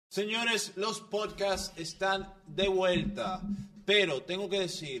Señores, los podcasts están de vuelta, pero tengo que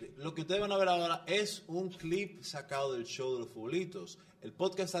decir, lo que ustedes van a ver ahora es un clip sacado del show de los futbolitos. El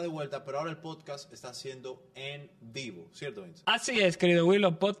podcast está de vuelta, pero ahora el podcast está siendo en vivo, ¿cierto, Vince? Así es, querido Will,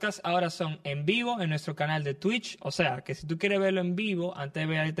 los podcasts ahora son en vivo en nuestro canal de Twitch, o sea, que si tú quieres verlo en vivo, antes de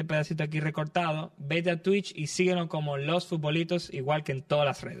ver este pedacito aquí recortado, vete a Twitch y síguenos como Los Futbolitos, igual que en todas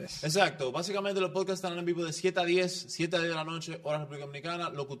las redes. Exacto, básicamente los podcasts están en vivo de 7 a 10 de la noche, hora República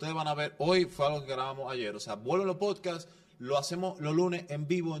Dominicana. Lo que ustedes van a ver hoy fue algo que grabamos ayer, o sea, vuelven los podcasts. Lo hacemos los lunes en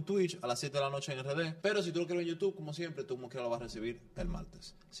vivo en Twitch a las 7 de la noche en RD. Pero si tú lo quieres en YouTube, como siempre, tú como quieras lo vas a recibir el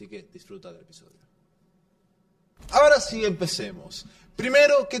martes. Así que disfruta del episodio. Ahora sí empecemos.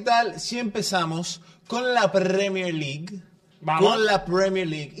 Primero, ¿qué tal si empezamos con la Premier League? Vamos. Con la Premier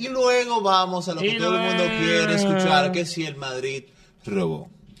League. Y luego vamos a lo que todo el mundo quiere escuchar, que si el Madrid robó.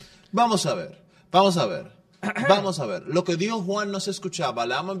 Vamos a ver. Lo que dijo Juan no se escuchaba.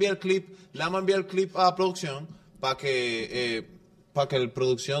 Le vamos a enviar el clip a producción. Para que el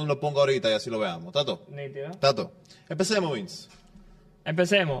producción lo ponga ahorita y así lo veamos. ¿Tato? Nítido. Tato. Empecemos, Vince.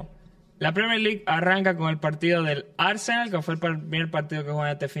 Empecemos. La Premier League arranca con el partido del Arsenal, que fue el primer partido que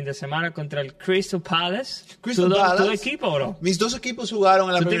jugaron este fin de semana contra el Crystal Palace. ¿Tu equipo, bro? Mis dos equipos jugaron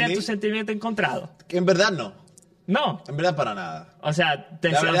en la Premier League. ¿Tú tenías tu sentimiento encontrado? Que en verdad no. No. En verdad para nada. O sea,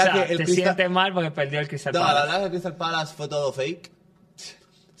 te sientes mal porque perdió el Crystal Palace. No, la verdad que el Crystal Palace fue todo fake.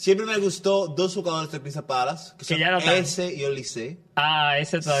 Siempre me gustó dos jugadores de Crystal Palace, que son ya no ese y Olise. Ah,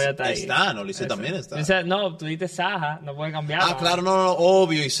 ese todavía está ahí. Están, Olise también está. O sea, no, tú dices Saha, no puede cambiar. Ah, claro, no,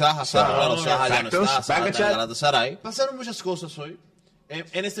 obvio, y Saha ya no está. Galatasaray. Pasaron muchas cosas hoy.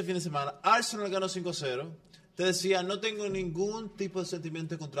 En este fin de semana, Arsenal ganó 5-0. Te decía, no tengo ningún tipo de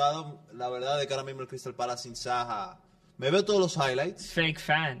sentimiento encontrado. La verdad es que ahora mismo el Crystal Palace sin Saha. Me veo todos los highlights. Fake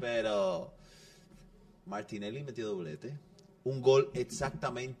fan. Pero Martinelli metió doblete. Un gol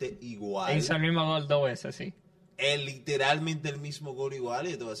exactamente igual. Hizo el mismo gol 2 veces, sí. Literalmente el mismo gol igual.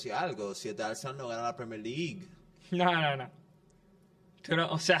 Y yo te voy a decir algo. Si este Arsenal no gana la Premier League. No. Tú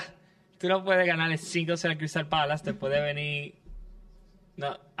no puedes ganarle 5-0 al Crystal Palace. Te puede venir...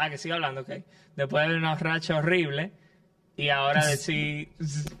 No, que siga hablando, ok. Después de venir una racha horrible. Y ahora decir...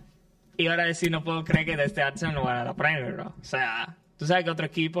 no puedo creer que de este Arsenal no gana la Premier, bro. O sea, tú sabes que otro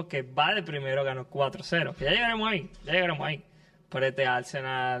equipo que va de primero ganó 4-0. Que ya llegaremos ahí. Por este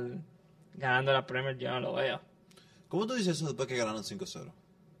Arsenal ganando la Premier yo no lo veo. ¿Cómo tú dices eso después que ganaron 5-0?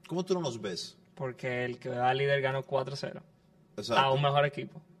 ¿Cómo tú no los ves? Porque el que va líder ganó 4-0. Exacto. A un mejor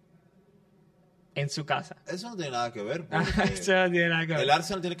equipo. En su casa. Eso no tiene nada que ver. Eso no tiene nada que ver. El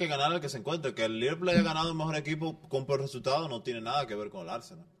Arsenal tiene que ganar al que se encuentre. Que el Liverpool haya ganado un mejor equipo con por resultado no tiene nada que ver con el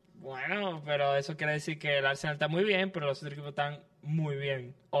Arsenal. Bueno, pero eso quiere decir que el Arsenal está muy bien, pero los otros equipos están muy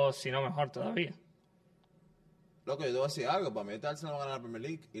bien. O si no, mejor todavía. Loco, yo te voy a decir algo. Para mí este Arsenal va a ganar la Premier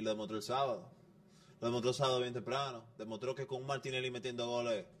League. Y lo demostró el sábado. Lo demostró el sábado bien temprano. Demostró que con Martinelli metiendo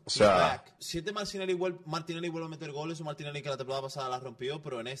goles. O sea, si este Martinelli vuelve a meter goles, un Martinelli que la temporada pasada la rompió,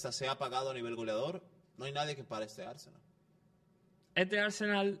 pero en esta se ha apagado a nivel goleador, no hay nadie que pare este Arsenal. Este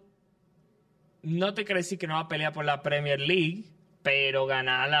Arsenal no te quiere decir que no va a pelear por la Premier League, pero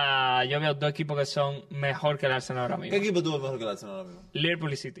ganar yo veo dos equipos que son mejor que el Arsenal ahora mismo. ¿Qué equipo tuvo mejor que el Arsenal ahora mismo?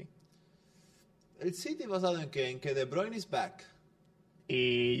 Liverpool y City. El City basado en qué? En que De Bruyne is back.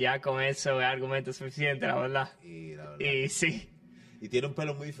 Y ya con eso es argumento suficiente, la verdad. Y sí. Y tiene un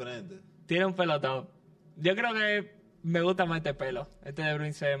pelo muy diferente. Tiene un pelo top. Yo creo que me gusta más este pelo. Este De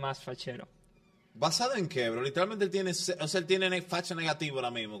Bruyne se ve más fachero. ¿Basado en qué, bro? Literalmente él tiene facha negativa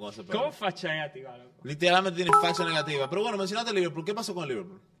ahora mismo con ese pelo. ¿Cómo facha negativa, loco? Literalmente tiene facha negativa. Pero bueno, mencionaste el Liverpool. ¿Qué pasó con el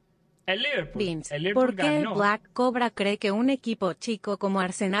Liverpool? El Liverpool. Vince, El Liverpool ¿por qué el ganó. Black Cobra cree que un equipo chico como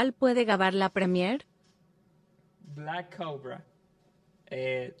Arsenal puede ganar la Premier? Black Cobra.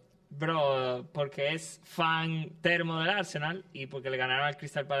 Bro, porque es fan termo del Arsenal y porque le ganaron al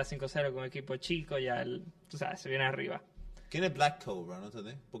Crystal Palace 5-0 con un equipo chico, ya tú sabes, se viene arriba. ¿Quién es Black Cobra? ¿No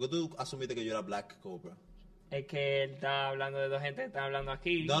entendí? ¿Por qué tú asumiste que yo era Black Cobra? Es que él está hablando de dos gente que están hablando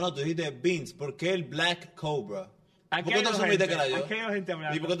aquí. No, tú dijiste Vince. ¿Por qué el Black Cobra? Aquí ¿Por qué tú asumiste que era yo? Aquí hay gente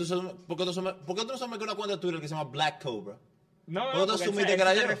hablando. ¿Y por qué tú no sabes que una cuenta de Twitter que se llama Black Cobra? No, ¿Por qué tú porque asumiste él que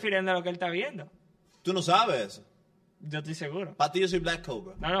era se yo? está refiriendo a lo que él está viendo. Tú no sabes eso. Yo estoy seguro. Para ti yo soy Black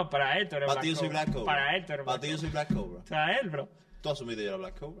Cobra. No, para él tú eres Para ti yo soy Black Cobra. Para él tú eres Para ti yo soy Black Cobra. Para él, bro. Tú asumiste que yo era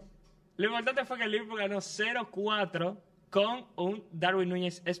Black Cobra. Lo importante fue que el Liverpool ganó 0-4 con un Darwin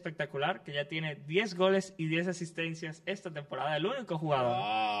Núñez espectacular que ya tiene 10 goles y 10 asistencias esta temporada. El único jugador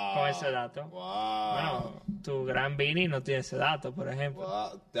con ese dato. Wow. Bueno, tu gran Vini no tiene ese dato, por ejemplo.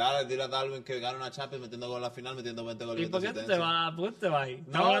 Wow. Dile a Darwin que gana una Champions metiendo gol en la final, metiendo 20 goles. ¿Y por qué tú te vas ahí? Estamos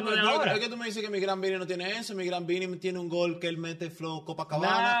No, hablando de ahora. es que tú me dices que mi gran Vini no tiene eso. Mi gran Vini tiene un gol que él mete flow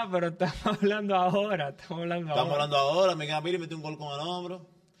Copacabana. No, pero estamos hablando ahora. Estamos hablando ahora. Mi gran Vini metió un gol con el hombro.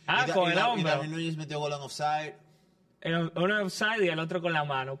 Con el hombro. Y Darwin Núñez metió gol en offside. Uno offside y el otro con la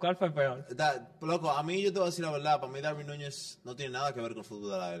mano. ¿Cuál fue peor? Loco, a mí yo te voy a decir la verdad. Para mí Darwin Núñez no tiene nada que ver con el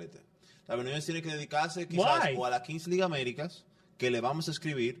fútbol de la élite. Darwin Núñez tiene que dedicarse quizás o a la Kings League Américas, que le vamos a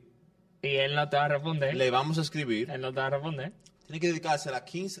escribir. Y él no te va a responder. Le vamos a escribir. Él no te va a responder. Tiene que dedicarse a la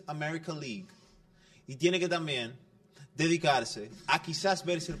Kings America League. Y tiene que también dedicarse a quizás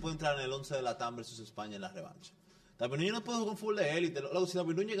ver si él puede entrar en el 11 de la TAM versus España en la revancha. Darwin Núñez no puede jugar con fútbol de élite. Luego, si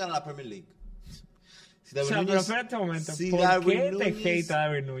Darwin Núñez gana la Premier League. Pero espérate un momento. ¿Por qué te hate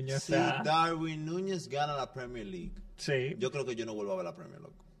Darwin Núñez? Si Darwin Núñez gana la Premier League, sí. Yo creo que yo no vuelvo a ver la Premier,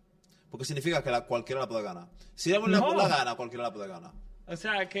 loco. Porque significa que cualquiera la puede ganar. Si Darwin la gana, cualquiera la puede ganar. O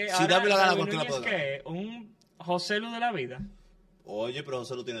sea, que si ahora Darwin la gana, Darwin cualquiera la Núñez, puede ganar. ¿qué? ¿Un José Lu de la vida? Oye, pero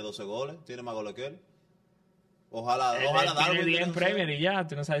José Lu tiene 12 goles. Tiene más goles que él. Ojalá Darwin Darwin tiene 10 tenga Premier y ya.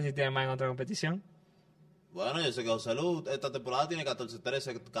 Tú no sabes si tiene más en otra competición. Bueno, yo sé que José Lu esta temporada tiene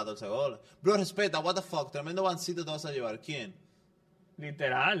 14 goles. Bro, respeta, what the fuck, tremendo bancito te vas a llevar. ¿Quién?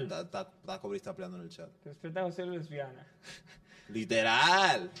 Literal. Está cobrista peleando en el chat. Respeta a José Lu lesbiana.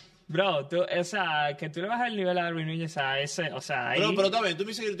 Literal. Bro, que tú le bajas el nivel a Darwin Núñez a ese, o sea, ahí... Pero está bien, tú me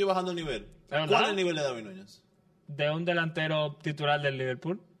dices que yo estoy bajando el nivel. ¿Cuál es el nivel de Darwin Núñez? De un delantero titular del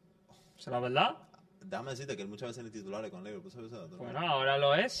Liverpool. O sea, la verdad. Déjame decirte que él muchas veces ni titulares con Liverpool, ¿sabes eso? Bueno, ahora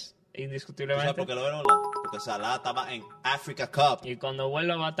lo es, indiscutiblemente. O sea, porque lo vieron, porque Salah estaba en Africa Cup. Y cuando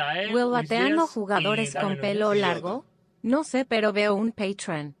vuelva a batallar... Will batean los jugadores con pelo largo. No sé, pero veo un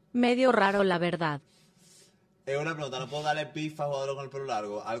Patreon. Medio raro, la verdad. Es una pregunta, no puedo darle beef a jugadores con el pelo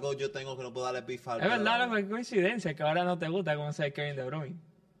largo. Algo yo tengo que no puedo darle beef al Es verdad, lo que coincidencia, que ahora no te gusta cómo se ve Kevin De Bruyne.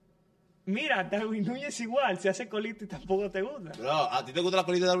 Mira, Darwin Núñez igual, se hace colito y tampoco te gusta. Bro, ¿a ti te gusta la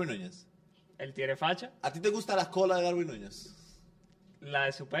colita de Darwin Núñez? ¿Él tiene facha? ¿A ti te gusta la cola de Darwin Núñez? La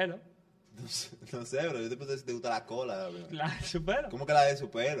de su pelo. No sé, bro, yo te pregunté si te gusta la cola de Darwin Núñez. La de su pelo. ¿Cómo que la de su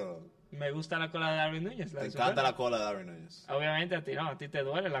pelo? Me gusta la cola de Darwin Núñez. Te encanta la cola de Darwin Núñez. Obviamente a ti no, a ti te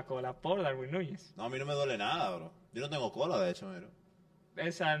duele la cola por Darwin Núñez. No, a mí no me duele nada, bro. Yo no tengo cola, de hecho, mira.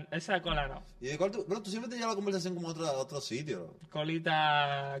 Esa cola no. ¿Y de cuál tú? Bro, tú siempre te llevas la conversación como a otro sitio, bro.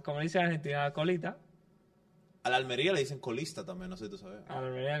 Colita, como dice en Argentina, colita. A la Almería le dicen colista también, no sé si tú sabes. A la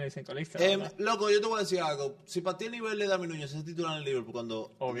Almería le dicen colista. Loco, yo te voy a decir algo. Si para ti el nivel de Darwin Núñez es titular en el Liverpool,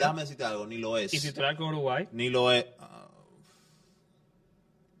 cuando... Obvio. Déjame decirte algo, ni lo es. Y titular con Uruguay. Ni lo es.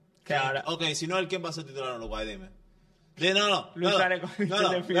 Que ahora... Ok, si no, ¿quién va a ser titular en Uruguay? Dime. No. Luis Suárez con el no.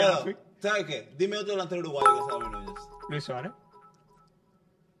 ¿Sabes qué? Dime otro delantero uruguayo que sea Darwin Núñez. Luis Suárez.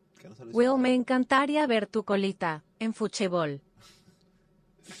 Will, me encantaría ver tu colita en Fútbol.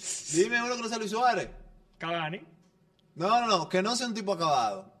 Dime uno que no sea Luis Suárez. Cavani. No, que no sea un tipo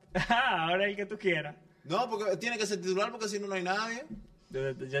acabado. Ahora el que tú quieras. No, porque tiene que ser titular porque si no, no hay nadie.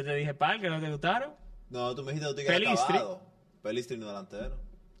 Yo te dije, que no te gustaron. No, tú me dijiste que era acabado. Pelistri no delantero.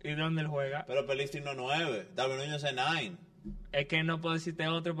 ¿Y dónde él juega? Pero Pelistri no 9. Darwin Núñez es 9. Es que no puedo decirte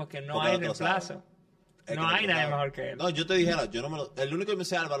otro porque no hay reemplazo. No hay nadie mejor que él. No, yo te dijera, el único que me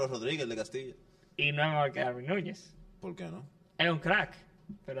sé es Álvaro Rodríguez, de Castilla. Y no es mejor que Darwin Núñez. ¿Por qué no? Es un crack,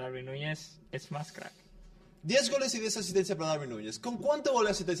 pero Darwin Núñez es más crack. 10 goles y 10 asistencias para Darwin Núñez. ¿Con cuántos goles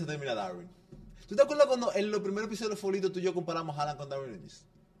y asistencias termina Darwin? ¿Tú te acuerdas cuando en los primeros episodios de Futbolito tú y yo comparamos a Haaland con Darwin Núñez?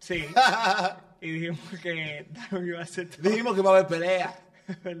 Sí. Y dijimos que Darwin iba a ser todo. Dijimos que iba a haber pelea.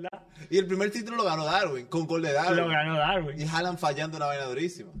 ¿Verdad? Y el primer título lo ganó Darwin, con gol de Darwin. Lo ganó Darwin. Y Haaland fallando una vaina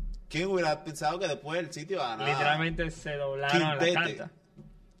durísima. ¿Quién hubiera pensado que después el sitio iba a ganar? Literalmente se doblaron Quintete. la carta.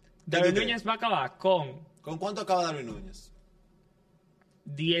 Darwin Núñez va a acabar con... ¿Con cuánto acaba Darwin Núñez?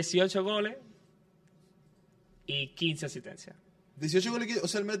 18 goles y 15 asistencias. 18 goles, o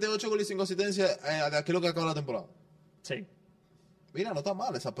sea, él mete 8 goles y 5 asistencias de aquí lo que acaba la temporada. Sí. Mira, no está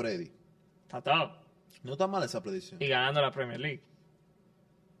mal esa predi. Está top. No está mal esa predicción. Y ganando la Premier League.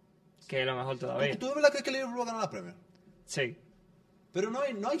 Que es lo mejor todavía. ¿Tú de verdad crees que el Liverpool va a ganar la Premier? Sí. Pero no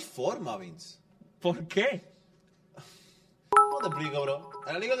hay forma, Vince. ¿Por qué? ¿Cómo te explico, bro?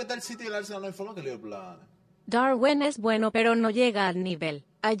 En la liga que está el City y el Arsenal no hay forma que el Liverpool la gane. Darwin es bueno, pero no llega al nivel.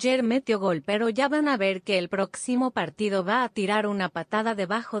 Ayer metió gol, pero ya van a ver que el próximo partido va a tirar una patada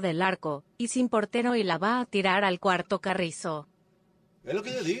debajo del arco, y sin portero, y la va a tirar al cuarto carrizo. Es lo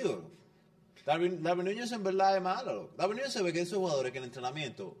que yo digo. Darwin Núñez en verdad es malo. Darwin Núñez se ve que esos jugadores que en el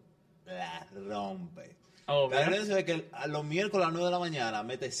entrenamiento la rompe. Obvio. Darwin Núñez se ve que a los miércoles a las 9 de la mañana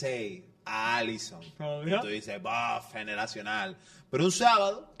mete 6, a Alisson. Obvio. Tú dices, generacional. Pero un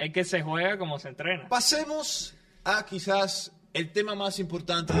sábado... Es que se juega como se entrena. Pasemos a quizás el tema más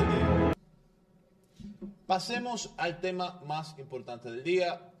importante del día. Pasemos al tema más importante del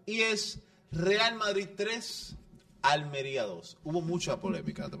día y es Real Madrid 3, Almería 2. Hubo mucha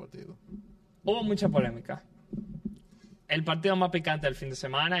polémica en este partido. Hubo mucha polémica. El partido más picante del fin de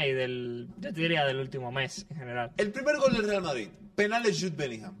semana y yo te diría del último mes en general. El primer gol del Real Madrid, penal de Jude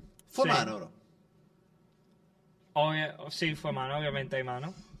Bellingham. ¿Fue mano, bro? Sí, fue mano, obviamente hay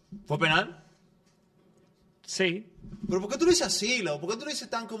mano. ¿Fue penal? Sí. ¿Pero por qué tú lo dices así, Lau? ¿Por qué tú lo dices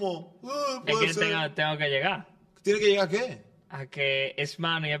tan como... Es que tengo que llegar. ¿Tiene que llegar a qué? A que es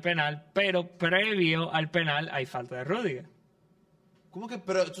mano y es penal, pero previo al penal hay falta de Rüdiger. ¿Cómo que?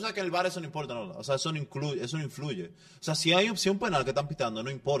 Pero tú sabes que en el VAR eso no importa, ¿no? O sea, eso no influye. O sea, si hay un penal que están pitando, no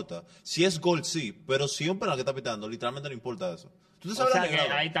importa. Si es gol, sí. Pero si hay un penal que está pitando, literalmente no importa eso. ¿Tú te sabes o sea, que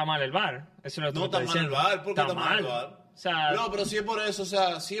ahí está mal el VAR. Eso es lo que no está mal el VAR. ¿Por qué está mal el VAR? O sea, no, pero si es por eso, o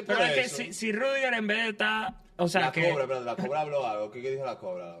sea, si es por pero eso. Pero es que si Rüdiger en vez de estar... O sea, la cobra habló algo. ¿Qué dijo la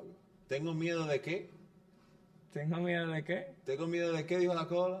cobra? ¿Tengo miedo de qué? ¿Tengo miedo de qué? ¿Tengo miedo de qué? Dijo la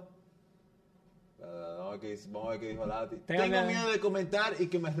cobra. Vamos a ver qué dijo Lati. Tengo miedo de comentar y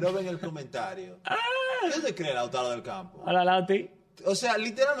que me roben el comentario. ¿Qué te cree Lautaro del Campo? Hola, Lati. O sea,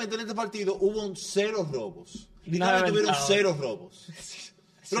 literalmente en este partido hubo 0 robos. Literalmente hubieron 0 robos.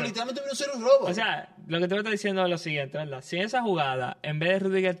 Pero literalmente hubieron 0 robos. O sea, lo que te voy a estar diciendo es lo siguiente, ¿verdad? Si en esa jugada, en vez de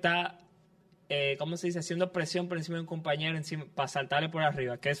Rüdiger está, ¿cómo se dice? Haciendo presión por encima de un compañero para saltarle por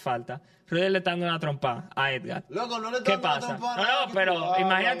arriba, que es falta. Rüdiger le está dando una trompada a Edgar. Loco, no le está dando una trompada. No, pero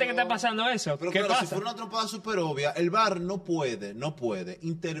imagínate que está pasando eso. Pero ¿Qué claro, pasa? si fuera una trompada súper obvia, el VAR no puede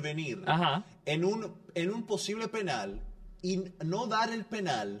intervenir en un posible penal y no dar el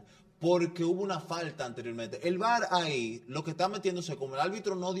penal porque hubo una falta anteriormente. El VAR ahí, lo que está metiéndose, como el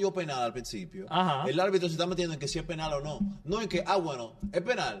árbitro no dio penal al principio, el árbitro se está metiendo en que si es penal o no. No en que, bueno, ¿es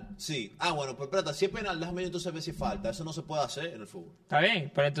penal? Sí. Bueno, pues espérate, si es penal, déjame yo entonces ver si falta. Eso no se puede hacer en el fútbol. Está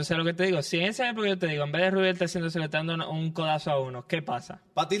bien, pero entonces lo que te digo, si en ese ejemplo que yo te digo, en vez de Rüdiger está haciendo, se le está dando un codazo a uno, ¿qué pasa?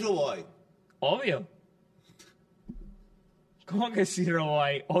 Para ti robó ahí. Obvio. ¿Cómo que sí robó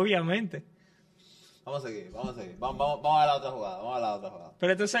ahí? Obviamente. Vamos a seguir. Vamos a la otra jugada.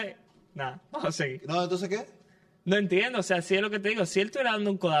 Pero entonces... Nada, vamos a seguir. No, ¿entonces qué? No entiendo, o sea, si es lo que te digo, si él estuviera dando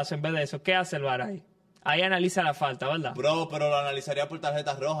un codazo en vez de eso, ¿qué hace el VAR ahí? Ahí analiza la falta, ¿verdad? Bro, pero lo analizaría por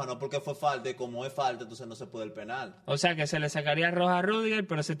tarjeta roja, no porque fue falta, y como es falta, entonces no se puede el penal. O sea, que se le sacaría roja a Rüdiger,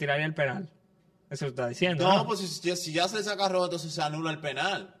 pero se tiraría el penal. Eso lo está diciendo, No, ¿no? pues si ya se le saca roja, entonces se anula el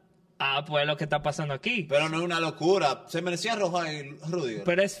penal. Pues es lo que está pasando aquí. Pero no es una locura. Se merecía roja y Rüdiger.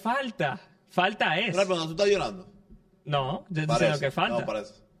 Pero es falta. Falta es. Pero ¿tú estás llorando? No, yo estoy diciendo que falta. No,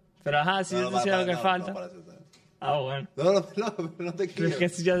 parece. Pero si yo estoy diciendo que falta. Bueno. No te quiero. Es que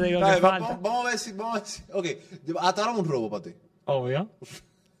si yo digo que falta. Vamos a ver si. Ok, hasta ahora un robo para ti. Obvio.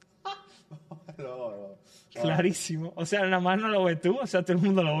 No. Clarísimo. O sea, nada más no lo ves tú, o sea, todo el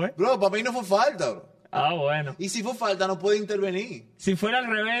mundo lo ve. Bro, para mí no fue falta, bro. Bueno. Y si fue falta, no puede intervenir. Si fuera al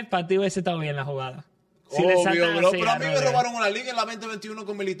revés, para ti hubiese estado bien la jugada. Si Obvio, bro, pero a mí me robaron una liga en la 2021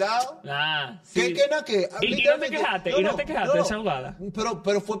 con Militao. Sí. ¿Qué? ¿Y no te quejaste? De esa jugada?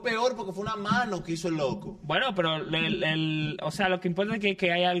 Pero fue peor porque fue una mano que hizo el loco. Bueno, pero o sea, lo que importa es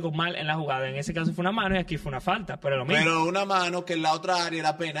que hay algo mal en la jugada. En ese caso fue una mano y aquí fue una falta, pero lo mismo. Pero una mano que en la otra área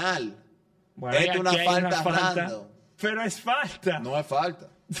era penal. Bueno, es una falta random. Pero es falta. No es falta.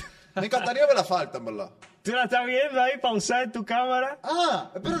 Me encantaría ver la falta, en verdad. ¿Tú la estás viendo ahí pausada en tu cámara?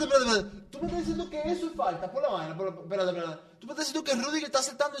 Espérate. Tú me estás diciendo que eso es falta. Por la vaina, espérate. Tú me estás diciendo que Rüdiger está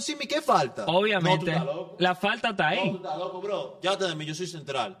saltando encima y ¿qué falta? Obviamente. No, tú estás loco. La falta está ahí. No, tú estás loco, bro. Llévate de mí, yo soy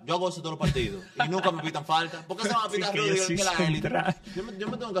central. Yo hago eso todos los partidos. Y nunca me pitan falta. ¿Por qué se van a pitar Rüdiger que la élite? Yo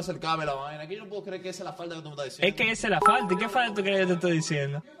me tengo que acercarme a la vaina. Aquí yo no puedo creer que esa es la falta que tú me estás diciendo. Es que esa es la falta. ¿Y qué falta tú crees que te estoy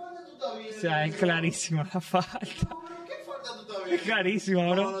diciendo? ¿Qué falta tú estás viendo? O sea, es clarísima la falta. Es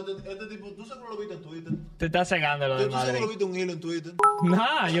clarísimo, bro. Este tipo, tú seguro lo viste en Twitter. Te está cegando lo del Tú Madrid. seguro viste un hilo en Twitter.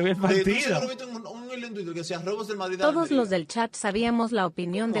 Yo vi el Tú partido. seguro viste un hilo en Twitter que decía robos del Madrid. Todos los del chat sabíamos la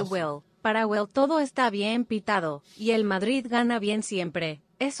opinión de Will. Para Will todo está bien pitado, y el Madrid gana bien siempre.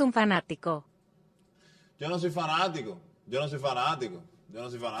 Es un fanático. Yo no soy fanático. ¿Tú no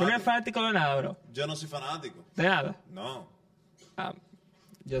eres fanático de nada, bro? Yo no soy fanático. ¿De nada? No.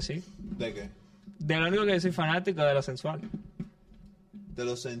 Yo sí. ¿De qué? De lo único que yo soy fanático de lo sensual. De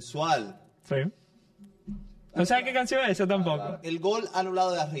lo sensual. Sí. ¿No sabes qué canción es esa tampoco? El gol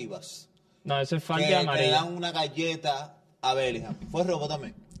anulado de Arribas. No, eso es falta y Que amarilla. le dan una galleta a Bellingham. ¿Fue robo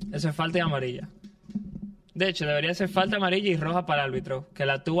también? Eso es falta y amarilla. De hecho, debería ser falta amarilla y roja para el árbitro, que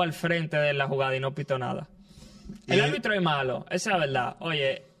la tuvo al frente de la jugada y no pitó nada. El árbitro es malo, esa es la verdad.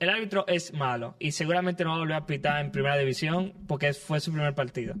 Oye, el árbitro es malo y seguramente no va a volver a pitar en primera división porque fue su primer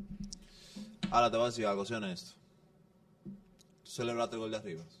partido. Ahora te voy a decir algo, sé honesto. ¿Tú celebraste el gol de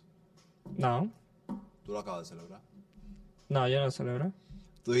Arribas? No, ¿Tú lo acabas de celebrar? no, yo no lo celebro.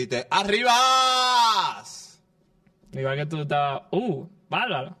 Tú dijiste, ¡Arribas! Igual que tú estabas,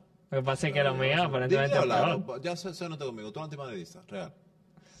 bárbaro. Lo que pasa es que lo mío aparentemente es peor. Ya se noté conmigo, tú eres antimadridista, real.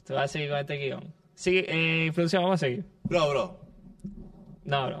 Tú vas a seguir con este guión. Sí, producción, vamos a seguir. Bro.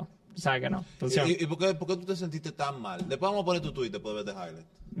 No, bro. Sabes que no. Producción. ¿Y por qué tú te sentiste tan mal? Después vamos a poner tu tweet después de ver este highlight.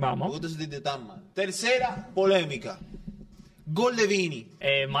 Vamos. ¿Por qué te sentiste tan mal? Tercera polémica. Gol de Vini.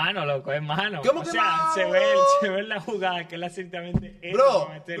 Mano, loco, es mano. ¿Cómo o que sea, mano? se ve en la jugada que él hace ciertamente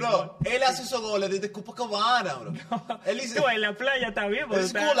Bro, él hace esos goles desde Copacabana, bro. Él dice, tú en la playa está bien, porque es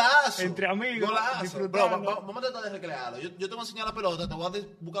está golazo. entre amigos. Golazo. Bro, vamos a tratar de recrearlo. Yo te voy a enseñar la pelota, te voy a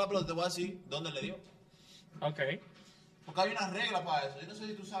buscar la pelota, te voy a decir dónde le dio. Ok. Porque hay una regla para eso. Yo no sé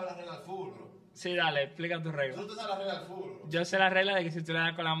si tú sabes la regla del fútbol, bro. Sí, dale, explica tu regla. Tú te sabes la regla del fútbol, bro. Yo sé la regla de que si tú le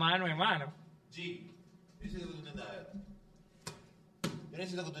das con la mano, es mano. G, yo necesito que tú entiendas esto. Yo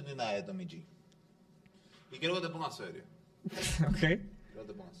necesito que tú entiendas esto, mi G. Y quiero que te pongas serio. Ok. Quiero que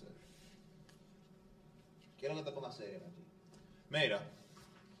te pongas serio. Quiero que te pongas serio, mi G. Mira.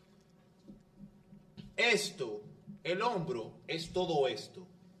 Esto, el hombro, es todo esto.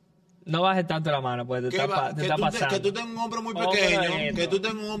 No bajes tanto la mano, pues te está pasando. Que tú tengas un hombro muy Hombro pequeño, esto. que tú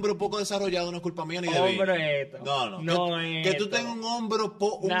tengas un hombro poco desarrollado, no es culpa mía ni de Hombro Vini. esto. No. Que tú esto. tengas un hombro tú.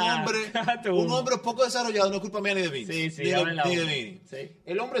 un hombro poco desarrollado, no es culpa mía ni de Vini. Sí, ni abre la de boca. Vini. Sí.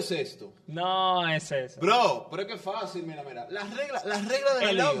 El hombre es esto. No es eso. Bro, pero es que es fácil, mira. Las reglas de la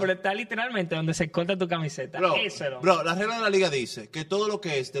El liga. hombre está literalmente donde se corta tu camiseta. Bro, Eso es el hombre. bro, la regla de la liga dice que todo lo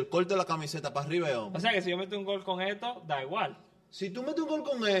que es del corte de la camiseta para arriba es hombre. O sea que si yo meto un gol con esto, da igual. Si tú metes un gol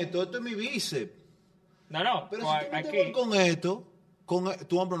con esto es mi bíceps. No. Pero pues si tú metes aquí. un gol con esto,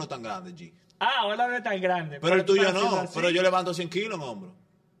 tu hombro no es tan grande, G. Ahora no es tan grande. Pero el tuyo tú estás no, haciendo así. pero yo levanto 100 kilos en hombro.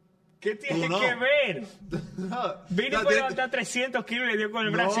 ¿Qué tiene no. que ver? No, Vini no, puede tiene levantar 300 kilos y le dio con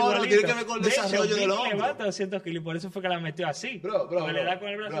el No, brazo no igualito. tiene que ver con el desarrollo de hecho, del Vini hombro. levanta 200 kilos y por eso fue que la metió así. Bro. Porque le da con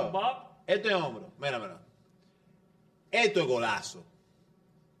el brazo, Bob. Esto es hombro. Mira. Esto es golazo.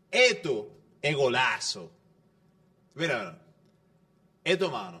 Esto es golazo. Mira. Esto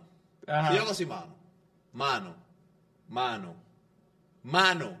es mano. Ajá. Si yo hago así mano. Mano.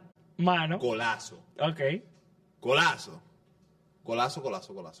 Golazo. Ok. Golazo.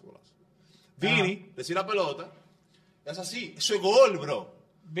 Vini, le tira la pelota. Es así. Eso es gol, bro.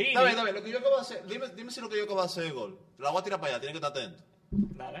 Vini. Dame, lo que yo acabo de hacer. Dime si lo que yo acabo de hacer es gol. La voy a tirar para allá, tienes que estar atento.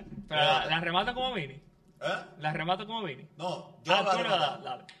 Dale. Pero Dale. la remata como Vini. ¿Eh? La remata como Vini. No, yo Tú la le rematar. das,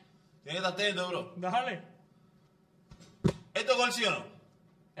 dale. Tienes que estar atento, bro. Dale. ¿Esto es gol sí o no?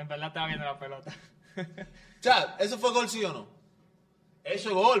 En verdad estaba viendo la pelota. Chat, ¿eso fue gol sí o no? Eso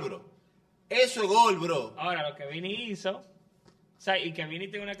es gol, bro. Ahora, lo que Vini hizo... O sea, y que Vini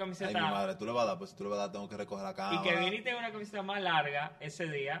tenga una Ay, camiseta... mi madre, tú le vas a dar, pues si tú le vas a dar, tengo que recoger la cámara. Y que Vini tenga una camiseta más larga ese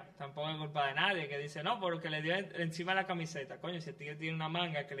día, tampoco es culpa de nadie. Que dice, no, porque le dio encima de la camiseta. Coño, si el tigre tiene una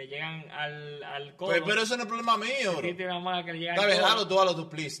manga que le llegan al codo. Pero eso no es problema mío, Si el bro. tigre tiene una manga que le llega Está al bien, codo. hazlo tú,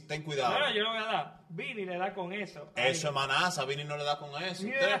 please. Ten cuidado. No, yo lo voy a dar. Vini le da con eso. Eso es manaza, Vini no le da con eso.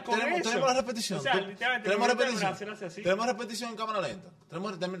 Vini le da con eso. Tenemos la repetición. O sea, literalmente, tenemos le mete el repetición. brazo y lo hace así. Tenemos repetición en cámara lenta.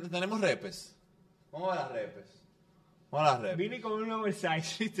 Tenemos repes. Vamos a ver las repes. Vini con un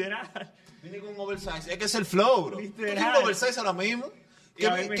oversize, literal. Vini con un oversize. Es que es el flow, bro. Literal. Tú tienes un oversize ahora mismo. Y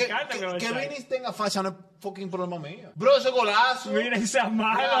a mí me encanta el oversize. Que Vini tenga facha no es fucking problema mío. Bro, ese golazo. Mira esa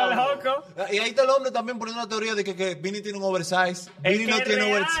mano, Claro. loco. Y ahí está el hombre también poniendo la teoría de que Vini tiene un oversize. Vini no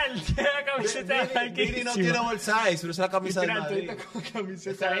tiene oversize. Tiene la camiseta Vini no tiene oversize, pero esa es la camisa de Literal, tú Madrid. estás con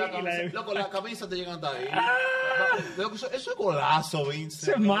camiseta Esa es la ahí y la camisa. de... Loco, la camisa te llega hasta ahí. Loco, eso es golazo, Vince.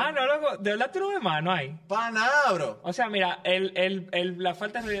 Eso es mano, loco. De verdad tú no ves mano ahí. Para nada, bro. O sea, mira, la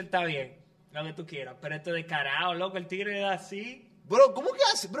falta de está bien, lo que tú quieras, pero esto de carao, loco, el tigre le da así. Bro, ¿cómo que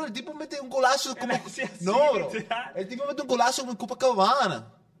hace? Bro, el tipo mete un golazo como... Así, No, bro. literal. El tipo mete un golazo como en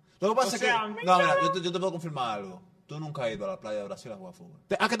Copacabana. Lo que pasa O es sea, que... mira. No, mira, yo te puedo confirmar algo. Tú nunca has ido a la playa de Brasil a jugar fútbol.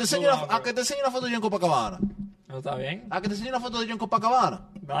 ¿A que te enseñe No, bro. a que te enseñe una foto yo en Copacabana? ¿No está bien? ¿A que te enseñe una foto de yo en Copacabana?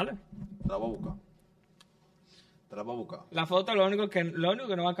 Dale. Te la voy a buscar. La foto, lo único que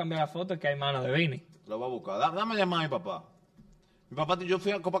no va a cambiar la foto es que hay mano de Vini. Te la voy a buscar. Dame llamar a mi papá. Mi papá, yo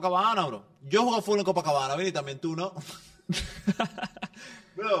fui a Copacabana, bro. Yo jugué fútbol en Copacabana, Vini, también tú, ¿no?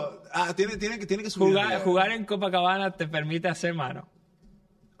 Bro, tiene que subir. Jugar en Copacabana te permite hacer mano.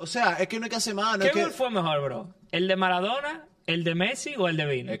 O sea, es que no hay que hacer mano. ¿Qué gol fue mejor, bro? ¿El de Maradona, el de Messi o el de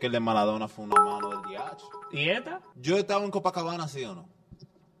Vini? Es que el de Maradona fue una mano del DH. ¿Y esta? ¿Yo estaba en Copacabana, sí o no?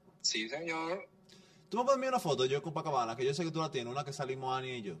 Sí, señor. ¿Tú me puedes enviar una foto yo en Copacabana? Que yo sé que tú la tienes, una que salimos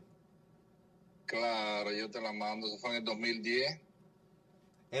Ani y yo. Claro, yo te la mando. Eso fue en el 2010.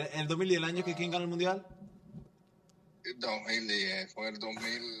 ¿En el 2010, el año que quién ganó el mundial? 2010. Fue el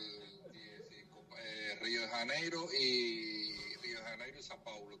 2010. Río de Janeiro y Sao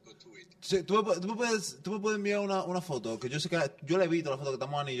Paulo. Sí, ¿tú me puedes enviar una foto? Que yo sé que yo le he visto la foto que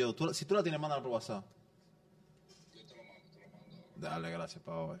estamos Ani y yo. Si tú la tienes, mándala por WhatsApp. Yo te lo mando. Dale, gracias,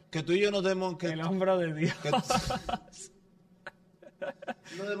 Pau. Que tú y yo nos demos... El hombro de Dios.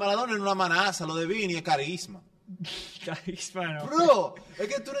 Lo de Maradona es una manaza, lo de Vini es carisma. Carisma, no. Bro, es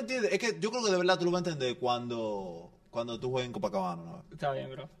que tú no entiendes. Es que yo creo que de verdad tú lo vas a entender cuando tú juegues en Copacabana, ¿no? Está bien,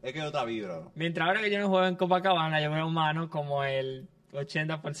 bro. Es que es otra vibra, bro. Mientras ahora que yo no juego en Copacabana, yo veo humanos como el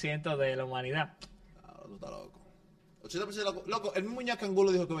 80% de la humanidad. Ah, tú estás loco. 80% loco, el mismo Iñaki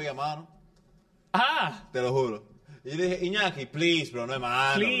Angulo dijo que veía mano. ¡Ah! Te lo juro. Y yo dije, Iñaki, please, bro, no es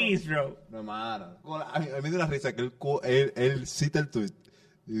mano. Please, bro. No es mano. A mí me dio una risa que él cita el tweet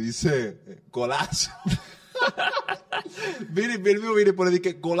y dice, golazo. Viene y pone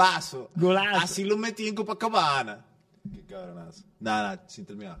que golazo. Golazo. Así lo metí en Copacabana. Qué cabronazo. Nada, sin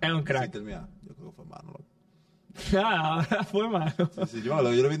terminar. Es un crack. Sin terminar. Yo creo que fue mano, loco. Ahora fue malo. Sí, yo lo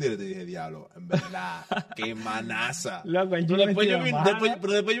vi en directo y dije, diablo, en verdad, qué manaza. Loco, el Pero Jimmy después, metió mano.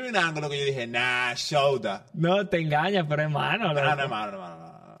 después yo vi un ángulo que yo dije, nah, showda. No te engañas, pero es malo. No, no,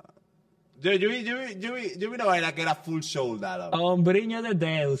 no. Yo vi una vaina que era full shoulder. Loco. Hombriño de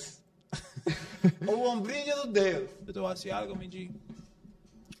Deus. Un hombrillo de dedo. Yo te voy a decir algo, mi G.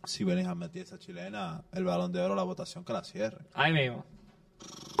 Si Bellingham metía esa chilena, el Balón de Oro, la votación que la cierre. Ahí mismo.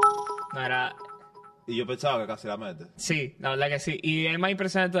 No era... Y yo pensaba que casi la mete. Sí, la verdad que sí. Y es más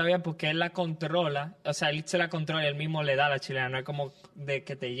impresionante todavía porque él la controla. O sea, él se la controla y él mismo le da a la chilena. No es como de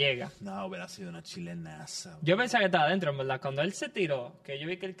que te llega. No, hubiera sido una chilenaza. Yo pensaba que estaba adentro, en verdad. Cuando él se tiró, que yo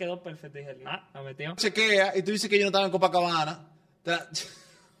vi que él quedó perfecto, dije, nah, la metió. Chequea y tú dices que yo no estaba en Copacabana.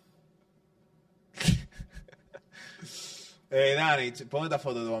 Dani, ponme esta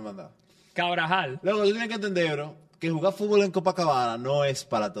foto que te voy a mandar. Cabrajal. Luego, tú tienes que entender, bro, que jugar fútbol en Copacabana no es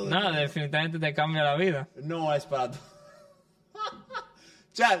para todo. No, definitivamente te cambia la vida. No es para todo.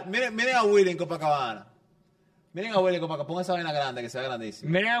 Chat, miren a Willy en Copacabana. Miren a Willy en Copacabana. Pon esa vaina grande, que sea grandísima.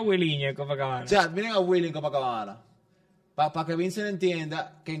 Miren a Williño en Copacabana. Chat, miren a Willy en Copacabana. Para que Vincent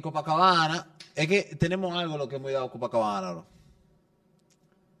entienda que en Copacabana es que tenemos algo lo que hemos ido a Copacabana, bro.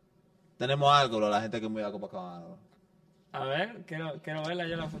 Tenemos algo, bro, la gente que hemos ido a Copacabana, bro. A ver, quiero verla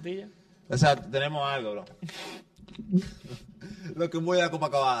yo la fotilla. O sea, tenemos algo, bro. Lo que hemos ido a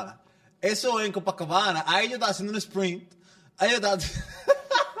Copacabana. Eso en Copacabana. Ahí yo estaba haciendo un sprint. Ahí yo estaba...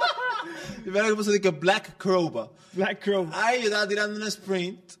 Y mira que puse de que Black Crowbar. Black Crow. Ahí yo estaba tirando un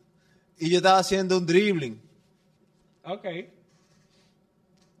sprint. Y yo estaba haciendo un dribbling. Ok.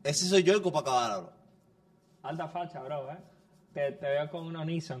 Ese soy yo en Copacabana, bro. Alta facha, bro, Te veo con unos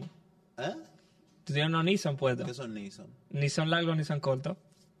Nissan. ¿Eh? ¿Tú tienes unos Nissan puestos? ¿Qué son Nissan? Nissan largo, Nissan corto.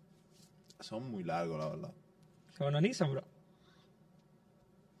 Son muy largos, la verdad. Son unos Nissan, bro.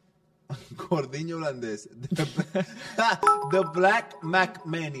 Gordiño holandés. The Black Mac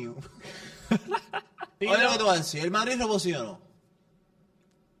Menu. Oye, lo que te voy a decir. ¿El Madrid robó sí o no?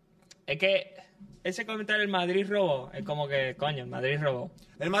 Es que ese comentario del Madrid robó es como que, coño, el Madrid robó.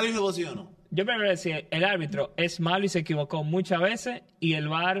 ¿El Madrid robó sí o no? Yo prefiero decir, el árbitro es malo y se equivocó muchas veces y el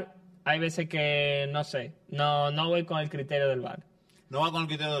VAR hay veces que, no sé, no voy con el criterio del VAR. No va con el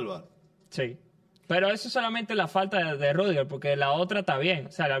criterio del VAR. Sí. Pero eso es solamente la falta de Rudiger, porque la otra está bien.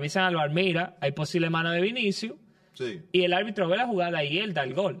 O sea, le avisan al VAR, mira, hay posible mano de Vinicius, Sí, y el árbitro ve la jugada y él da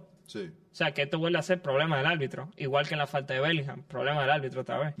el gol. sí. O sea, que esto vuelve a ser problema del árbitro. Igual que en la falta de Bellingham. Problema del árbitro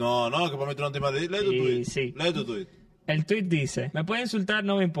otra vez. No, que para mí tú no te Madrid. Lee tu Y tweet. sí. Lee tu tweet. El tweet dice, me puede insultar,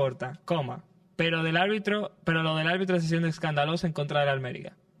 no me importa, coma. Pero lo del árbitro está siendo escandaloso en contra del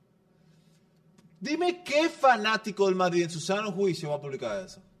Almería. Dime qué fanático del Madrid en su sano juicio va a publicar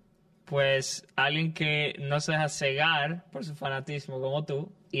eso. Pues alguien que no se deja cegar por su fanatismo como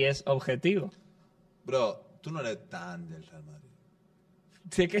tú y es objetivo. Bro, tú no eres tan del Real Madrid.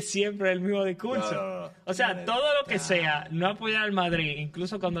 Sé que siempre es el mismo discurso. No. O sea, No, todo lo que sea no apoyar al Madrid,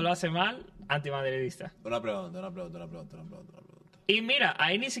 incluso cuando lo hace mal, antimadridista. Una pregunta. Y mira,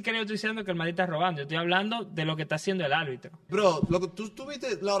 ahí ni siquiera yo estoy diciendo que el Madrid está robando. Yo estoy hablando de lo que está haciendo el árbitro. Bro, ¿tú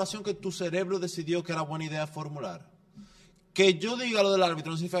viste la oración que tu cerebro decidió que era buena idea formular? Que yo diga lo del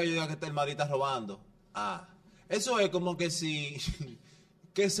árbitro no significa que yo diga que el Madrid está robando. Eso es como que si,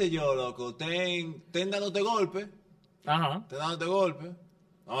 qué sé yo, loco, ten dándote golpe, Ajá,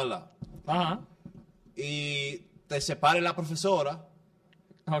 hola, ajá, y te separe la profesora,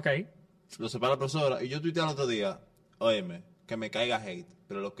 ok. lo separa la profesora, y yo tuiteé el otro día, óyeme, que me caiga hate,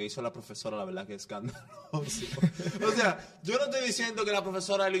 pero lo que hizo la profesora, la verdad que es escandaloso. O sea, yo no estoy diciendo que la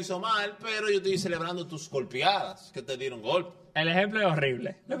profesora lo hizo mal, pero yo estoy celebrando tus golpeadas, que te dieron golpe. El ejemplo es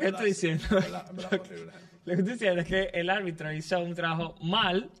horrible. Lo que estoy diciendo. Horrible. Lo que estoy diciendo es que el árbitro hizo un trabajo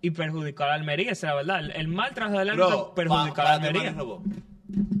mal y perjudicó a la Almería, esa es la verdad. El mal trabajo del árbitro perjudicó a la Almería.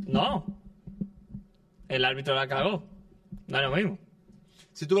 No. El árbitro la cagó. No es lo mismo.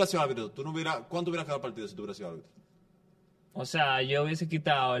 Si tú hubieras sido árbitro, ¿cuánto hubiera quedado el partido si tú hubieras sido árbitro? O sea, yo hubiese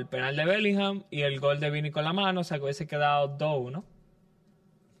quitado el penal de Bellingham y el gol de Vini con la mano, o sea, que hubiese quedado 2-1.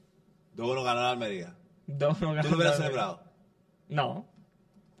 2-1 ganó la Almería. 2-1 ganó. ¿Tú lo hubieras celebrado? No.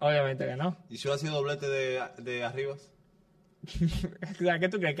 Obviamente que no. ¿Y si hubiera sido doblete de Arribas? O sea, ¿qué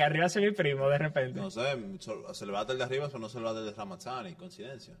tú crees? Que arriba soy mi primo de repente. No sé, celebraste el de Arribas, pero no celebraste el de Ramazzani,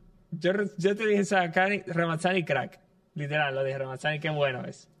 coincidencia. Yo te dije Ramazzani crack. Literal, lo dije Ramazzani, qué bueno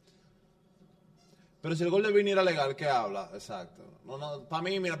es. Pero si el gol de Vini era legal, ¿qué habla? Exacto. No, para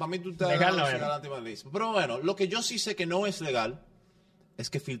mí tú te legal no el era. antimalismo. Pero bueno, lo que yo sí sé que no es legal es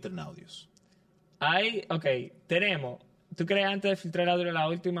que filtren audios. Tenemos. ¿Tú crees antes de filtrar el audio la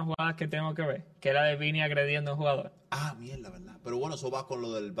última jugada que tenemos que ver? Que era de Vini agrediendo a un jugador. Ah, mierda, ¿verdad? Pero bueno, eso va con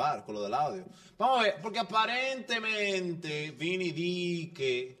lo del VAR, con lo del audio. Vamos a ver, porque aparentemente Vini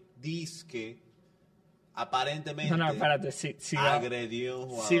aparentemente No, espérate, si agredió a un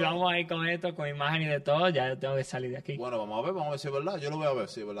jugador. Si vamos a ir con esto, con imagen y de todo, ya yo tengo que salir de aquí. Bueno, vamos a ver si es verdad. Yo lo voy a ver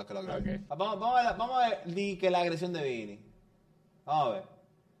si es verdad que la agredió. Ok. Vamos a ver que la agresión de Vini. Vamos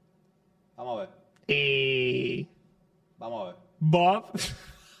a ver. Y... Vamos a ver. Bob.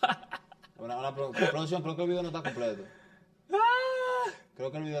 Una producción, creo que el video no está completo.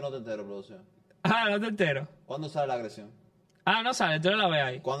 Creo que el video no está entero, producción. No te entero. ¿Cuándo sale la agresión? No sale, tú no la ves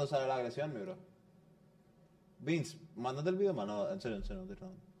ahí. ¿Cuándo sale la agresión, mi bro? Vince, mándate el video mal. No, en serio,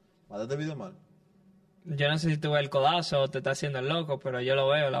 no. Mándate el video mal. Yo no sé si tú ves el codazo o te estás haciendo el loco, pero yo lo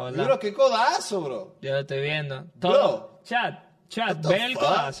veo, la verdad. Bro, qué codazo, bro. Yo lo estoy viendo. Bro. Chat, What the ve el fuck?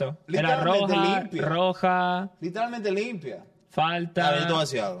 codazo. Era Literalmente roja. Literalmente limpia. Falta. A ver, yo te voy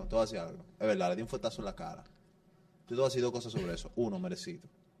a decir algo. Es verdad, le di un fuetazo en la cara. Yo te voy a decir dos cosas sobre eso. Uno, merecido.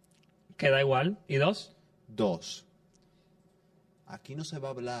 Queda igual. ¿Y dos? Dos. Aquí no se va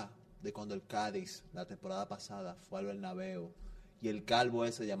a hablar de cuando el Cádiz, la temporada pasada, fue al Bernabéu y el calvo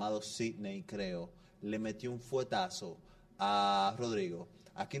ese llamado Sidney, creo, le metió un fuetazo a Rodrigo.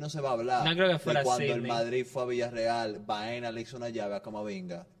 Aquí no se va a hablar no creo que fuera de cuando Sidney. el Madrid fue a Villarreal, Baena le hizo una llave a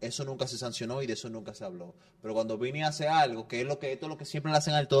Camavinga. Eso nunca se sancionó y de eso nunca se habló. Pero cuando Vini hace algo, que es esto es lo que siempre le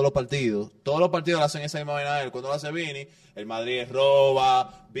hacen a él todos los partidos le hacen esa misma vaina a él. Cuando lo hace Vini, el Madrid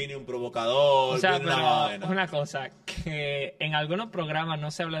roba, Vini un provocador, O sea, Vini una pero vaina. una cosa, que en algunos programas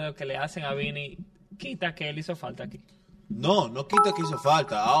no se habla de lo que le hacen a Vini, quita que él hizo falta aquí. No quita que hizo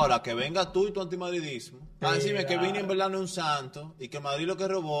falta. Ahora, que venga tú y tu antimadridismo a decirme que Vini en verdad no es un santo y que Madrid lo que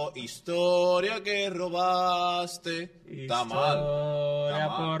robó, historia que robaste, está mal. Historia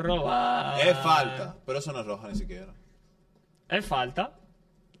por robar. Es falta, pero eso no es roja ni siquiera. Es falta.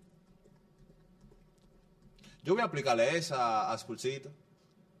 Yo voy a aplicarle esa a Spulcito.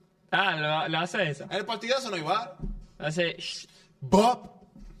 Lo hace esa. En el partidazo no hay bar. Hace... Bob.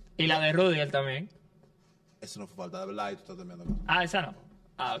 Y la de Rudiger también. Eso no fue falta, de verdad, y tú estás terminando cosas. Esa no.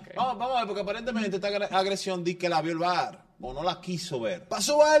 Ok. Vamos a ver, porque aparentemente esta agresión di que la vio el VAR o no la quiso ver.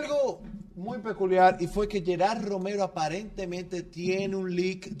 Pasó algo muy peculiar y fue que Gerard Romero aparentemente tiene un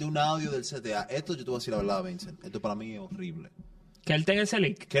leak de un audio del CTA. Esto yo te voy a decir la verdad, Vincent. Esto para mí es horrible. Que él tenga ese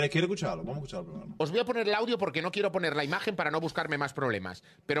leak. ¿Quiere escucharlo? Vamos a escucharlo primero. Os voy a poner el audio porque no quiero poner la imagen para no buscarme más problemas.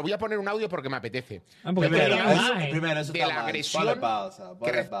 Pero voy a poner un audio porque me apetece. Porque Primero, tenía imagen. eso de está la mal. agresión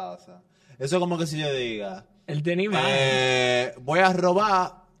Ponle pausa. Eso es como que si yo diga... Él tenía imagen. voy a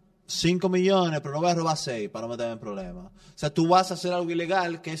robar 5 millones, pero no voy a robar 6 para no meterme en problemas. O sea, tú vas a hacer algo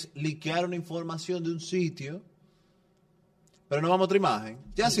ilegal, que es liquear una información de un sitio, pero no vamos a otra imagen.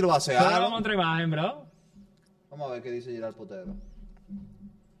 Ya si lo va a hacer. Pero vamos a otra imagen, bro. Vamos a ver qué dice Gerard Potero.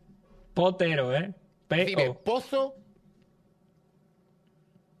 Potero, Recibe P-O. Pozo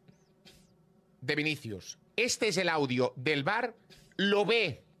de Vinicius. Este es el audio del VAR. Lo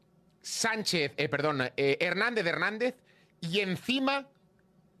ve Hernández y encima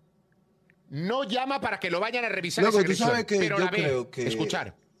no llama para que lo vayan a revisar. Luego, esa tú agresión, sabes que pero yo la ve. creo que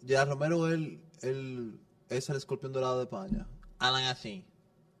Escuchar. Gerard Romero él es el escorpión dorado de España. Hablan así.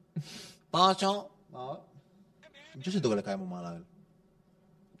 Pacho. Yo siento que le caemos mal a él.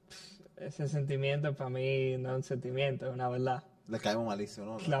 Ese sentimiento para mí no es un sentimiento, es una verdad. Le caemos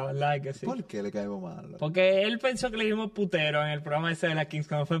malísimo, ¿no? La verdad es que sí. ¿Por qué le caemos mal? Porque él pensó que le dijimos putero en el programa ese de la Kings,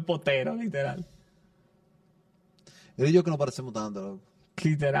 cuando fue potero, literal. Él y yo que nos parecemos tanto, loco.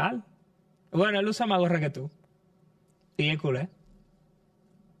 Literal. Bueno, él usa más gorra que tú. Y es culé.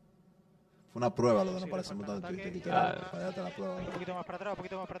 Fue una prueba lo de no parecemos tanto triste. Fallaste la prueba. Un poquito más para atrás, un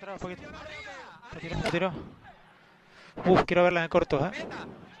poquito más para atrás, un poquito. Lo tiro. Quiero verla en corto, ¿eh?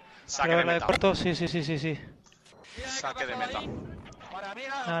 Saque Quiero de verla en meta. corto, sí. Saque de meta.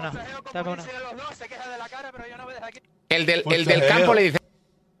 No, dame una. El del Forcejeo. campo le dice...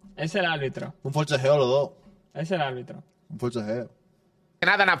 Es el árbitro. Un forcejeo los dos. Es el árbitro. Un forcejeo.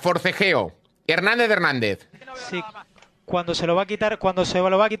 Nada, forcejeo. Hernández. Sí. Cuando se lo va a quitar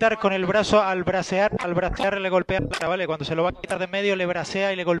con el brazo al brasear le golpea la cara, ¿vale? Cuando se lo va a quitar de medio le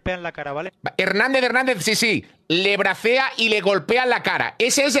brasea y le golpea en la cara, ¿vale? Hernández, sí. Le bracea y le golpea en la cara.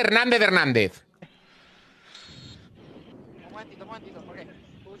 Ese es Hernández.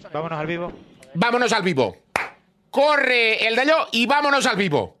 Vámonos al vivo. Vámonos al vivo. Corre el daño y vámonos al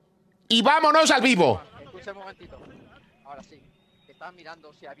vivo. Escucha un momentito. Ahora sí. Estaba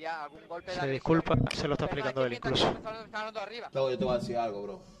mirando si había algún golpe de Se agresión. disculpa, se lo está explicando él incluso. Luego yo te voy a decir algo,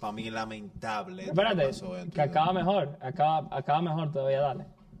 bro. Para mí es lamentable. Espérate, Pasó esto, que acaba mejor. Acaba mejor todavía, dale.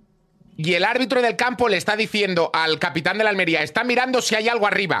 Y el árbitro del campo le está diciendo al capitán de la Almería, está mirando si hay algo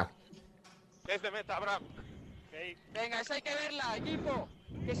arriba. Es de meta, Abraham. Venga, esa hay que verla, equipo.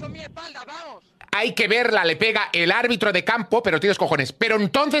 Que son mi espalda, vamos. Hay que verla, le pega el árbitro de campo, pero tienes cojones. Pero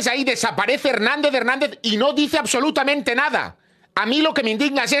entonces ahí desaparece Hernández y no dice absolutamente nada. A mí lo que me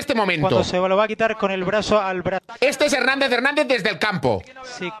indigna es este momento. Cuando se lo va a quitar con el brazo al brazo. Este es Hernández desde el campo.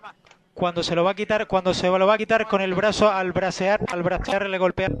 Sí. Cuando se lo va a quitar con el brazo al brasear le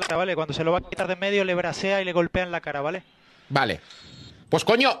golpea en la cara, ¿vale? Cuando se lo va a quitar de medio le brasea y le golpea en la cara, ¿vale? Vale. Pues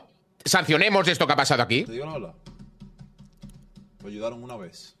coño, sancionemos esto que ha pasado aquí. ¿Te digo la verdad? Lo ayudaron una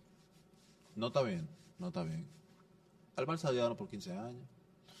vez. No está bien. Al Barça lo ayudaron por 15 años.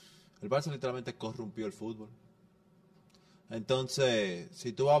 El Barça literalmente corrompió el fútbol. Entonces,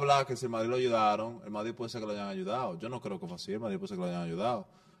 si tú hablas que si el Madrid lo ayudaron, el Madrid puede ser que lo hayan ayudado. Yo no creo que fue así, el Madrid puede ser que lo hayan ayudado.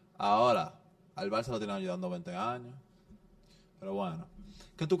 Ahora, al Barça lo tienen ayudando 20 años. Pero bueno,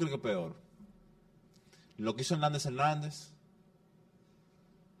 ¿qué tú crees que es peor? Lo que hizo Hernández,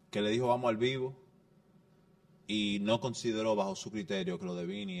 que le dijo vamos al vivo, y no consideró bajo su criterio que lo de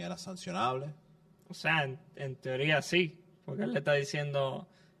Vini era sancionable. O sea, en teoría sí. Porque él le está diciendo...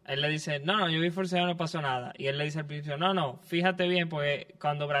 Él le dice, no, yo vi forcejeo, no pasó nada. Y él le dice al principio, no, fíjate bien, porque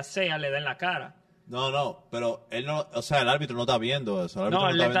cuando bracea le da en la cara. No, pero él no, o sea, el árbitro no está viendo eso. No,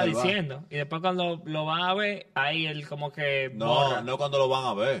 él le está diciendo. Y después cuando lo van a ver, ahí él como que borra. No cuando lo van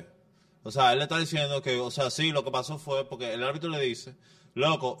a ver. O sea, él le está diciendo que, o sea, sí, lo que pasó fue porque el árbitro le dice,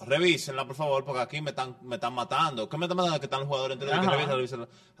 loco, revísenla, por favor, porque aquí me están matando. ¿Qué me están matando? Que están los jugadores enteros. Que revísenla.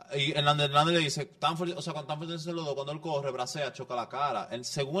 Y Hernández le dice, cuando están fuertes los dos, cuando él corre, bracea, choca la cara.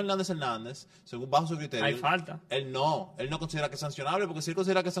 Según Hernández, según bajo su criterio, hay falta. Él no considera que es sancionable, porque si él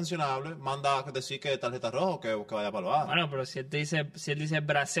considera que es sancionable, manda a decir que tarjeta roja, que vaya para el bar. Bueno, pero si él dice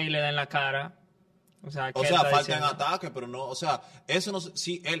bracea y le da en la cara, o sea, falta en ataque, pero no, o sea, eso no,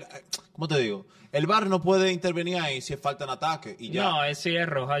 si él, ¿cómo te digo? El VAR no puede intervenir ahí si es falta en ataque y ya. No, sí es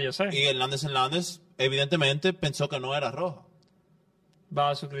roja, yo sé. Y Hernández evidentemente pensó que no era roja.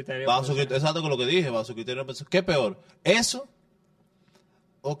 Bajo su criterio. Exacto con lo que dije, bajo su criterio pensó. ¿Qué peor? ¿Eso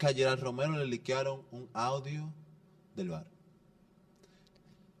o que a Gerard Romero le liquearon un audio del VAR?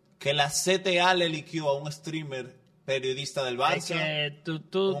 Que la CTA le liqueó a un streamer periodista del Barça. Es que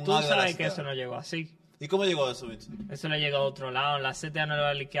tú sabes que eso no llegó así. ¿Y cómo llegó eso, Vincent? Eso le llegó a otro lado. La CTA no le va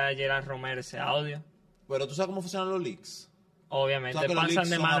a liquear a Gerard Romero ese audio. Pero tú sabes cómo funcionan los leaks. Obviamente, ¿Sabes que los pasan leaks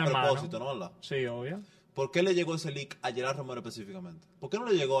de son mano a en mano. propósito, no, ¿verdad? Sí, obvio. ¿Por qué le llegó ese leak a Gerard Romero específicamente? ¿Por qué no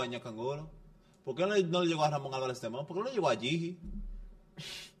le llegó a Ñacanguro? ¿Por qué no le llegó a Ramón Álvarez Temón? ¿Por qué no le llegó a Gigi?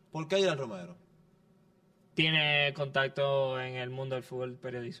 ¿Por qué a Gerard Romero? ¿Tiene contacto en el mundo del fútbol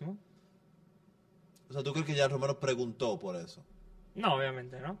periodismo? O sea, ¿tú crees que Gerard Romero preguntó por eso? No,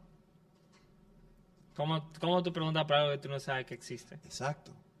 obviamente no. ¿Cómo tú preguntas por algo que tú no sabes que existe?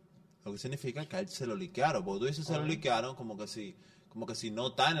 Exacto. Lo que significa que a él se lo liquearon. Porque tú dices se lo liquearon como que si no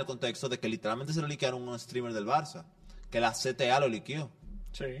está en el contexto de que literalmente se lo liquearon a un streamer del Barça. Que la CTA lo liqueó.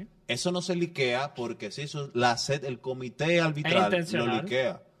 Sí. Eso no se liquea porque sí, el comité arbitral lo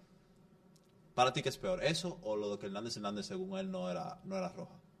liquea. ¿Para ti qué es peor? ¿Eso o lo de que Hernández según él no era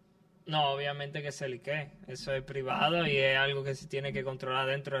roja? No, obviamente que se liquee. Eso es privado y es algo que se tiene que controlar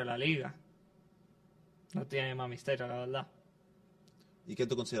dentro de la liga. No tiene más misterio, la verdad. ¿Y qué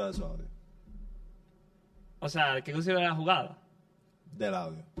tú consideras de su audio? O sea, ¿qué considera la jugada? Del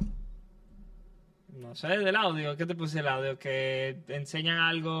audio. No sé, del audio. ¿Qué te puse el audio? Que enseñan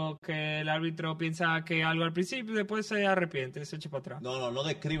algo que el árbitro piensa que algo al principio y después se arrepiente, se echa para atrás. No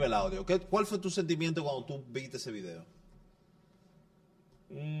describe el audio. ¿Cuál fue tu sentimiento cuando tú viste ese video?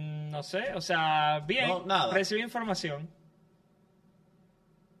 No sé, o sea, bien. No, nada. Recibí información.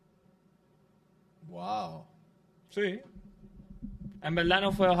 Wow. Sí. En verdad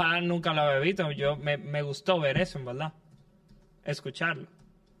no fue, ojalá nunca lo había visto. Me gustó ver eso, en verdad. Escucharlo.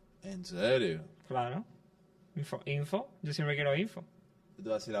 ¿En serio? Claro. Info. Yo siempre quiero info. Yo te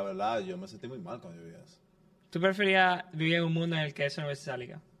voy a decir la verdad, yo me sentí muy mal cuando yo vi eso. ¿Tú preferías vivir en un mundo en el que eso no hubiese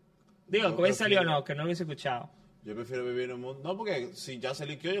salido? Digo, Yo que hubiese salido o prefiero- no, que no lo hubiese escuchado. Yo prefiero vivir en un mundo... No, porque si ya se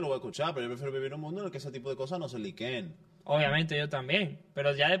liqueó, yo lo voy a escuchar, pero yo prefiero vivir en un mundo en el que ese tipo de cosas no se liqueen. Obviamente yo también.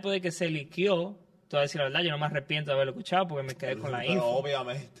 Pero ya después de que se liqueó, tú vas a decir la verdad, yo no me arrepiento de haberlo escuchado porque me quedé con la Pero info.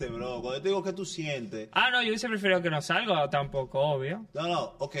 obviamente, bro, cuando yo te digo que tú sientes... Ah, no, yo hubiese preferido que no salga tampoco, obvio.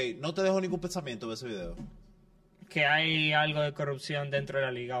 No, ok, no te dejo ningún pensamiento de ese video. Que hay algo de corrupción dentro de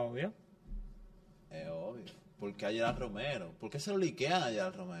la liga, obvio. Es obvio. Porque a Gerard Romero. ¿Por qué se lo liquean a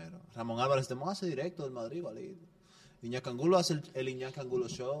Gerard Romero? Ramón Álvarez de Moa hace directo del Madrid, igualito. Iñak Angulo hace el Iñak Angulo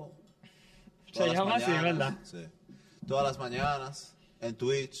Show. Se llama así, mañanas, ¿verdad? Sí. Todas las mañanas, en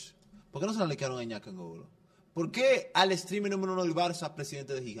Twitch. ¿Por qué no se lo liquearon a Iñak Angulo? ¿Por qué al streamer número 1 del Barça,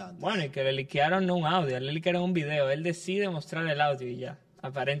 presidente de Gigantes? Bueno, y que le liquearon no un audio, le liquearon un video. Él decide mostrar el audio y ya,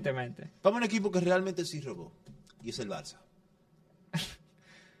 aparentemente. Vamos a un equipo que realmente sí robó. Y es el Barça.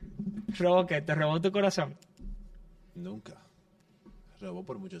 ¿Robó qué? ¿Te robó tu corazón? Nunca. Robó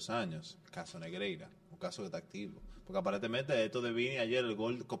por muchos años. Caso Negreira. Un caso que está activo. Porque aparentemente esto de Vini ayer, el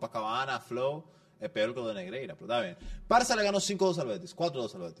gol de Copacabana, Flow, es peor que lo de Negreira. Pero está bien. Barça le ganó 5-2 al Betis.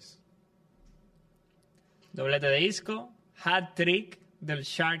 4-2 al Betis. Doblete de Isco, hat-trick del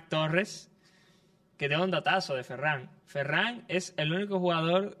Shark Torres, que dio un datazo de Ferran. Ferran es el único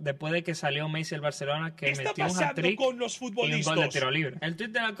jugador después de que salió Messi del Barcelona que metió un hat-trick y un gol de tiro libre. El tweet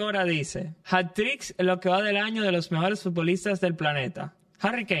de la Cobra dice: hat-tricks en lo que va del año de los mejores futbolistas del planeta.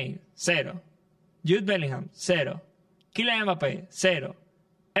 Harry Kane, 0. Jude Bellingham, 0. Kylian Mbappé, 0.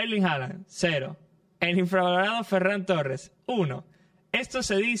 Erling Haaland, 0. El infravalorado Ferran Torres, 1. Esto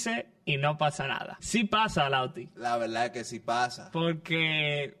se dice y no pasa nada. Sí pasa, Lauti. La verdad es que sí pasa.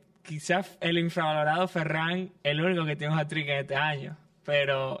 Porque quizás el infravalorado Ferran es el único que tiene un hat-trick en este año.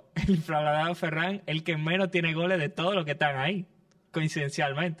 Pero el infravalorado Ferran es el que menos tiene goles de todos los que están ahí.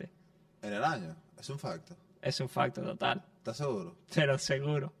 Coincidencialmente. En el año. Es un facto. Es un facto total. ¿Estás seguro? Pero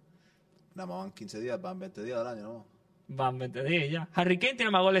seguro. Nada más van 15 días, van 20 días del año, ¿no? Van 20 días ya. Harry Kane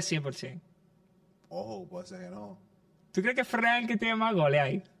tiene más goles 100%. Ojo, puede ser que no. ¿Tú crees que Ferran es el que tiene más goles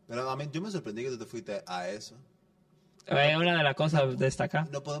ahí? Pero a mí, yo me sorprendí que tú te fuiste a eso. Es una de las cosas a destacar.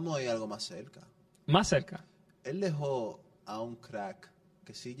 No podemos ir algo más cerca. Más cerca. Él dejó a un crack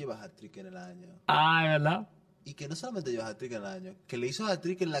que sí lleva hat-trick en el año. Ah, ¿es verdad? Y que no solamente lleva hat-trick en el año, que le hizo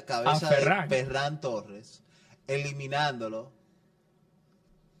hat-trick en la cabeza A Ferran. de Ferran Torres, eliminándolo.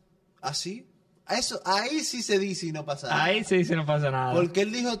 Así. Eso, ahí sí se dice y no pasa nada. Ahí sí no pasa nada. Porque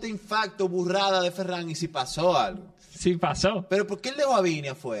él dijo este infacto, burrada de Ferran y sí pasó algo. Sí pasó. Pero ¿por qué él dejó a Vini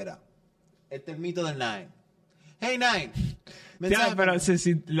afuera? El termito del Nine. Hey Nine. Tía, pero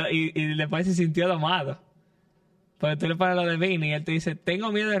y después se sintió domado. Porque tú le pones lo de Vini y él te dice: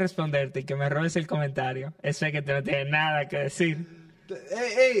 tengo miedo de responderte y que me robes el comentario. Eso es que tú no tienes nada que decir.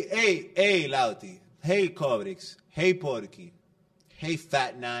 Hey, Lauti. Hey, Cobrix. Hey, Porky. Hey,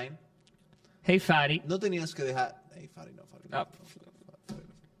 Fat Nine. Hey, Fari. No tenías que dejar... Hey, Fari no. Ah.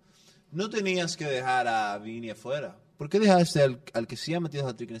 No tenías que dejar a Vini afuera. ¿Por qué dejaste al que sí ha metido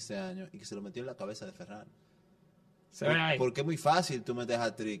hat-trick en este año y que se lo metió en la cabeza de Ferran? Se ve ahí. Porque es muy fácil tú metes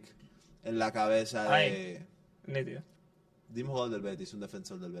hat-trick en la cabeza de... Ahí. Nítido. Dime un jugador del Betis, un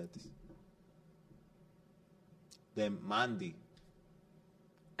defensor del Betis. De Mandy.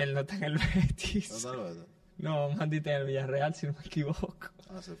 Él no está en el Betis. ¿No está en el Betis? No, Mandy está en el Villarreal, si no me equivoco.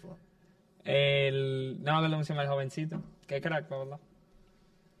 Ah, se fue. No me acuerdo cómo se llama el jovencito. Qué crack, la verdad.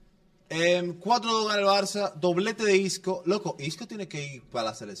 4-2 gana el Barça, doblete de Isco. Loco, Isco tiene que ir para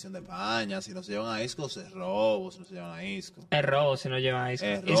la selección de España. Si no se llevan a Isco, es robo. Si no se llevan a Isco. Es robo si no llevan a Isco.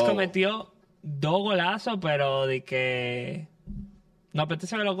 Es Isco robo. metió 2 golazos, pero de que... ¿No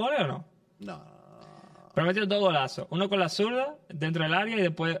apetece ver los goles o no? No. Pero metió 2 golazos. Uno con la zurda, dentro del área, y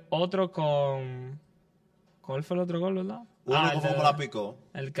después otro con... ¿Cuál fue el otro gol, verdad? Uno el como la picó.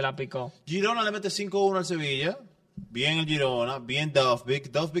 El que la picó. Girona le mete 5-1 al Sevilla. Bien el Girona. Bien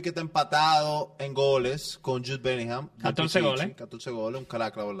Dovbyk. Dovbyk está empatado en goles con Jude Bellingham. 14 goles. 14 goles. Un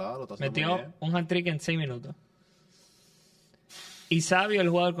crack, la verdad. Lo está haciendo muy Metió bien. un hat-trick en 6 minutos. Y Sabio, el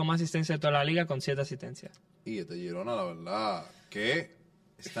jugador con más asistencia de toda la liga, con 7 asistencias. Y este Girona, la verdad, que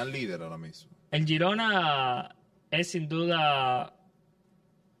está en líder ahora mismo. El Girona es sin duda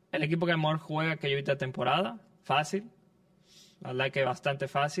el equipo que mejor juega que yo esta temporada. Fácil. La verdad que bastante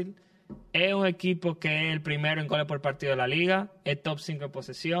fácil. Es un equipo que es el primero en goles por partido de la liga. Es top 5 en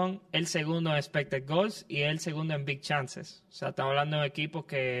posesión. El segundo en expected goals y el segundo en big chances. O sea, estamos hablando de un equipo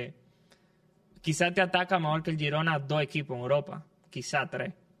que Quizás te ataca mejor que el Girona 2 equipos en Europa. Quizás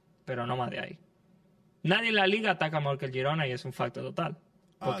 3, pero no más de ahí. Nadie en la liga ataca mejor que el Girona y es un facto total.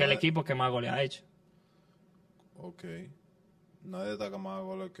 Porque es el equipo que más goles ha hecho. Ok. Nadie ataca más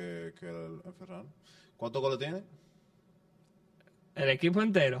goles que el Ferran. ¿Cuántos goles tiene? El equipo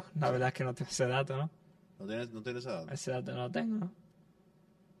entero. La verdad es que no tengo ese dato, ¿no? ¿No tiene ese dato? Ese dato no lo tengo, ¿no?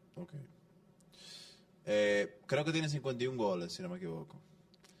 Ok. Creo que tiene 51 goles, si no me equivoco.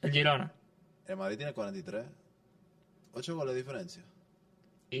 El Girona. El Madrid tiene 43. 8 goles de diferencia.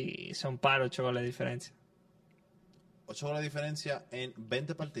 Y son para 8 goles de diferencia. 8 goles de diferencia en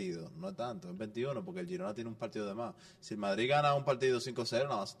 20 partidos. No es tanto, en 21, porque el Girona tiene un partido de más. Si el Madrid gana un partido 5-0,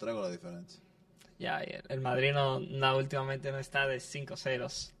 nada más 3 goles de diferencia. Ya, y el Madrid no últimamente no está de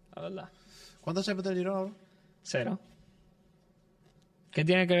 5-0, la verdad. ¿Cuántos Champions tiene el Girona, bro? 0. ¿Qué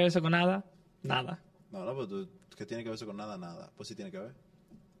tiene que ver eso con nada? Nada. No, pero tú, ¿qué tiene que ver eso con nada? Nada. Pues sí tiene que ver.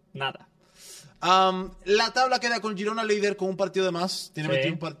 Nada. La tabla queda con Girona líder con un partido de más. Tiene,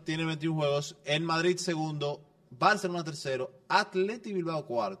 Sí. 21 juegos. En Madrid segundo. Barcelona tercero. Atleti Bilbao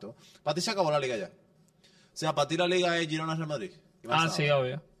cuarto. Para ti se acabó la liga ya. O sea, para ti la liga es Girona Real Madrid. Y más nada. Sí,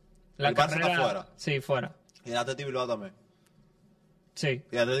 obvio. La El Barça está fuera. Sí, fuera. Y el Atleti Bilbao también. Sí,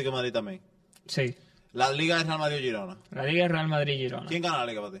 Y el Atlético de Madrid también. sí. La liga es Real Madrid o Girona. La liga es Real Madrid-Girona. ¿Quién gana la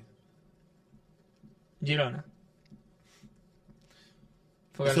liga para ti? Girona.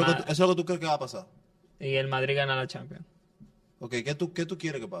 Porque Eso es lo que tú crees que va a pasar. y el Madrid gana la Champions. Ok, ¿qué tú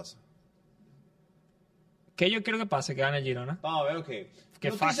quieres que pase? ¿Qué yo quiero que pase? Que gane el Girona. Vamos a ver, ok. Qué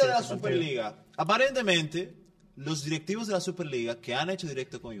Noticia fácil de la ese partido. Superliga. Aparentemente, los directivos de la Superliga que han hecho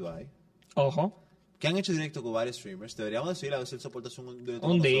directo con Ibai, Ojo. que han hecho directo con varios streamers, deberíamos decirle a ver si él soporta un directo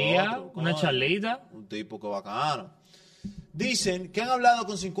Un con día, nosotros, una coño. charlita. Un tipo que bacano. Dicen que han hablado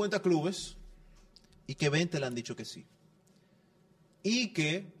con 50 clubes y que 20 le han dicho que sí. Y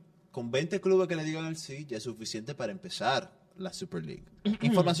que con 20 clubes que le digan el sí ya es suficiente para empezar la Super League.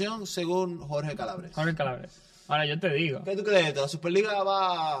 Información según Jorge Calabres. Jorge Calabres. Ahora yo te digo. ¿Qué tú crees? ¿La Superliga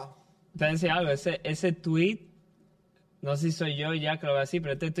va...? Te voy a decir algo. Ese tweet, no sé si soy yo ya que lo voy a decir,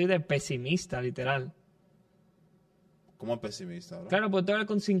 pero este tweet es pesimista, literal. ¿Cómo pesimista, bro? Claro, pues tú hablas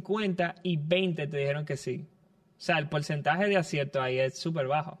con 50 y 20 te dijeron que sí. O sea, el porcentaje de acierto ahí es súper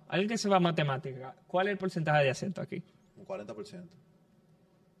bajo. Alguien que sepa matemática, ¿cuál es el porcentaje de acierto aquí? Un 40%.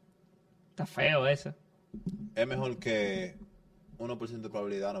 Está feo eso. Es mejor que 1% de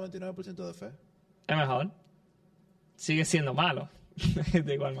probabilidad, 99% de fe. Es mejor. Sigue siendo malo.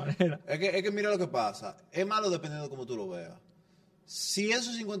 De igual manera. Es que mira lo que pasa. Es malo dependiendo de cómo tú lo veas. Si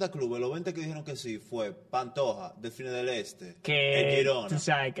esos 50 clubes, los 20 que dijeron que sí, fue Pantoja, Delfines del Este, el Que Girona, tú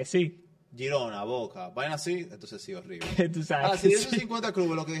sabes que sí. Girona, Boca, vayan así, entonces sí, horrible. Que tú sabes Ahora, que si de esos sí. 50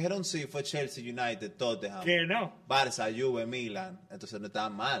 clubes lo que dijeron sí fue Chelsea, United, Tottenham, Que no. Barça, Juve, Milan, entonces no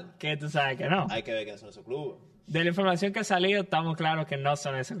estaban mal. Que tú sabes que no. Hay que ver quiénes son esos clubes. De la información que ha salido, estamos claros que no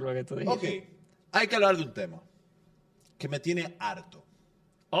son esos clubes que tú dijiste. Ok, hay que hablar de un tema que me tiene harto.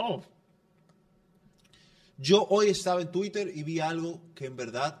 Oh, Yo hoy estaba en Twitter y vi algo que en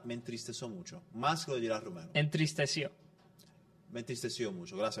verdad me entristeció mucho, más que lo de Gerard Romero. entristeció. Me entristeció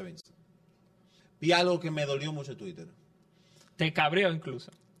mucho, gracias Vince. Vi algo que me dolió mucho en Twitter. Te cabrió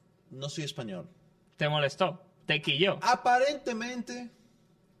incluso. No soy español. Te molestó. Te quilló. Aparentemente,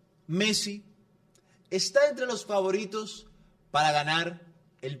 Messi está entre los favoritos para ganar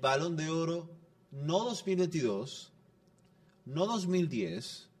el Balón de Oro no 2022, no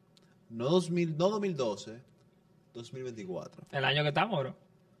 2010, no 2012, 2024. El año que estamos, bro.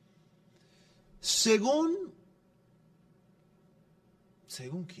 ¿Según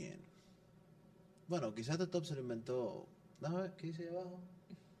quién? Bueno, quizás este top se lo inventó. Déjame ver, ¿qué dice ahí abajo?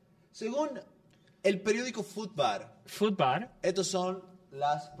 Según el periódico Fútbol. estos son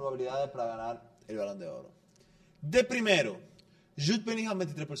las probabilidades para ganar el Balón de Oro. De primero, Jude Bellingham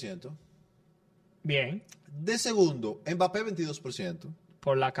 23%. Bien. De segundo, Mbappé 22%.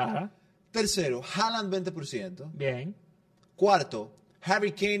 Por la cara. Tercero, Haaland 20%. Bien. Cuarto,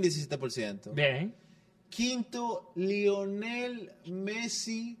 Harry Kane 17%. Bien. Quinto, Lionel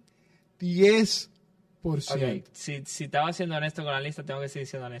Messi 10%. Ok. Si estaba siendo honesto con la lista, tengo que seguir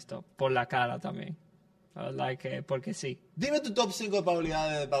siendo honesto. Por la cara también. La verdad es que, porque sí. Dime tu top 5 de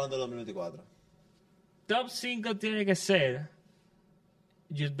probabilidades del Balón de Oro 2024. Top 5 tiene que ser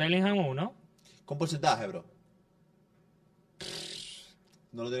Jude Bellingham 1. Con porcentaje, bro.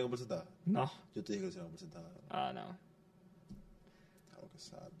 ¿No lo tiene con porcentaje? No. Yo te dije que lo hiciera con porcentaje. Ah, no. Claro que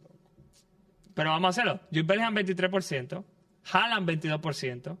sad, loco. Pero vamos a hacerlo. Jude Bellingham 23%. Haaland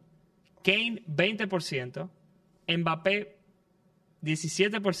 22%. Kane 20%. Mbappé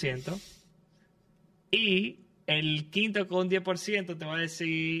 17%. Y el quinto con 10% te voy a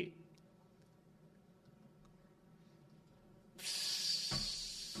decir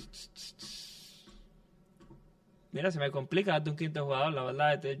Mira, se me complica darte un quinto jugador, la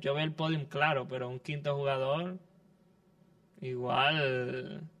verdad. Yo veo el podium claro, pero un quinto jugador...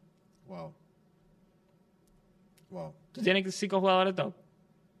 Igual... Wow. Wow. ¿Tú tienes 5 jugadores top?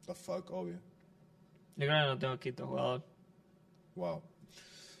 The fuck, obvio. Yo creo que no tengo quinto jugador. Wow.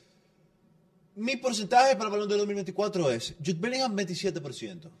 Mi porcentaje para el Balón de 2024 es Jude Bellingham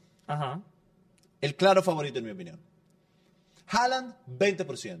 27%. Ajá. El claro favorito en mi opinión. Haaland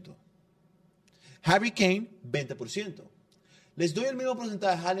 20%. Harry Kane 20%. Les doy el mismo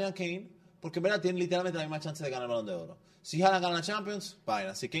porcentaje a Haaland y a Kane porque en verdad tienen literalmente la misma chance de ganar el Balón de Oro. Si Haaland gana la Champions,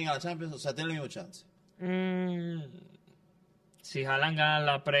 vaina. Si Kane gana la Champions, o sea, tienen la misma chance. Si Haaland gana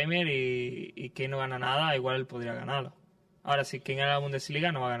la Premier y Kane no gana nada, igual él podría ganarlo. Ahora, si Kane gana la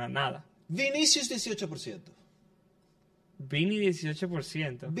Bundesliga, no va a ganar nada. Vinicius 18%. Vini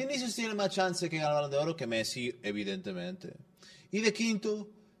 18%. Vinicius tiene más chance que ganar el Balón de Oro que Messi, evidentemente. Y de quinto,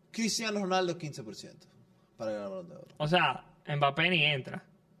 Cristiano Ronaldo 15% para ganar el Balón de Oro. O sea, Mbappé ni entra.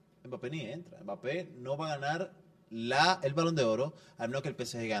 Mbappé ni entra. Mbappé no va a ganar el Balón de Oro a menos que el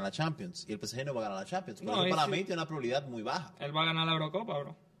PSG gane la Champions. Y el PSG no va a ganar la Champions. Por No, eso para sí. mí tiene una probabilidad muy baja. Él va a ganar la Eurocopa,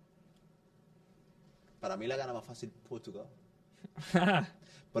 bro. Para mí la gana más fácil Portugal.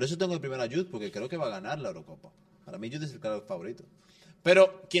 Por eso tengo el primero a Jude, porque creo que va a ganar la Eurocopa. Para mí Jude es el claro favorito.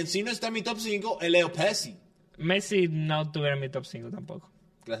 Pero quien sí no está en mi top 5 es Leo Messi. Messi no tuviera en mi top 5 tampoco.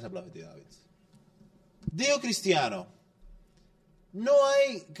 Gracias por la objetividad, David. Digo Cristiano. No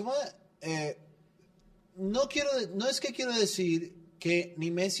hay... no es que quiero decir que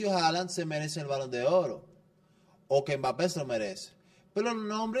ni Messi o Haaland se merecen el Balón de Oro. O que Mbappé se lo merece. Pero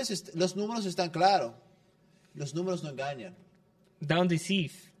los números están claros. Los números no engañan. Don't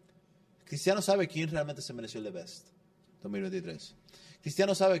deceive. Cristiano sabe quién realmente se mereció el The Best 2023.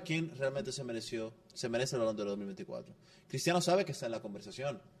 Cristiano sabe quién realmente se merece el Balón de Oro 2024. Cristiano sabe que está en la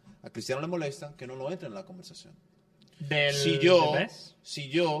conversación. A Cristiano le molesta que no lo entre en la conversación. Si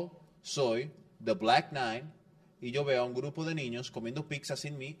yo soy The Black Nine y yo veo a un grupo de niños comiendo pizza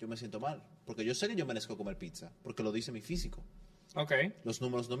sin mí, yo me siento mal. Porque yo sé que yo merezco comer pizza. Porque lo dice mi físico. Ok. Los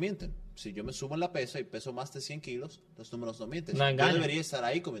números no mienten. Si yo me subo en la pesa y peso más de 100 kilos, los números no mienten. No yo engañan. debería estar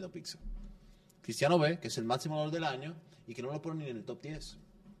ahí comiendo pizza. Cristiano ve que es el máximo valor del año y que no lo pone ni en el top 10.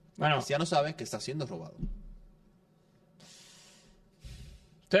 Bueno, Cristiano sabe que está siendo robado.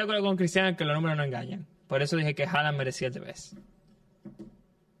 estoy de acuerdo con Cristiano en que los números no engañan. Por eso dije que Haaland merecía el The Best.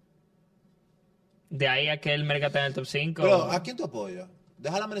 De ahí a que él merezca estar en el top 5. Pero, ¿a quién tú apoyas?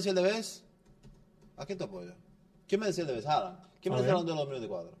 ¿Déjala merecer el The Best? ¿A quién tú apoyas? ¿Quién merecía el The Best? Haaland. ¿Quién merece el Balón de Oro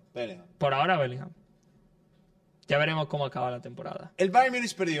 2024? Bellingham. Por ahora, Bellingham. Ya veremos cómo acaba la temporada. El Bayern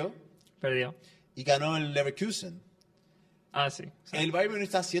Munich perdió Perdió. y ganó el Leverkusen. Ah, sí. El Bayern Munich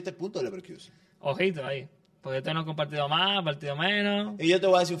está a 7 puntos del Leverkusen. Ojito ahí. Porque este no compartido más, partido menos. Y yo te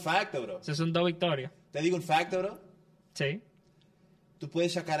voy a decir un facto, bro. Esos son 2 victorias. Te digo un facto, bro. Sí. Tú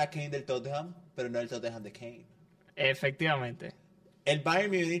puedes sacar a Kane del Tottenham, pero no el Tottenham de Kane. Efectivamente. El Bayern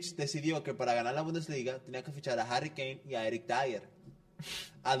Munich decidió que para ganar la Bundesliga tenía que fichar a Harry Kane y a Eric Dyer,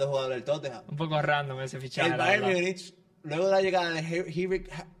 a dos jugadores del Tottenham. Un poco random ese fichaje. El la Bayern verdad. Munich, luego de la llegada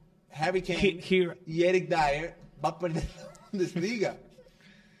de Harry Kane y Eric Dyer, va a perder la Bundesliga.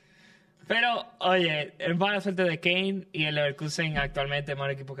 Pero, oye, el mala suerte de Kane y el Leverkusen actualmente es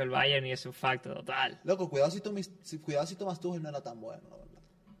más equipo que el Bayern y es un facto total. Loco, cuidado si Thomas Tuchel no era tan bueno, la verdad.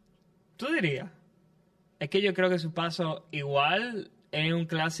 ¿Tú dirías? Es que yo creo que su paso igual en un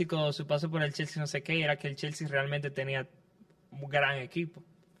clásico, su paso por el Chelsea no sé qué, era que el Chelsea realmente tenía un gran equipo.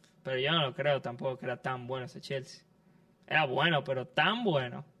 Pero yo no lo creo tampoco que era tan bueno ese Chelsea. Era bueno, pero tan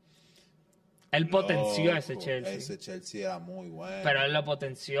bueno. Él potenció ese Chelsea. Ese Chelsea era muy bueno. Pero él lo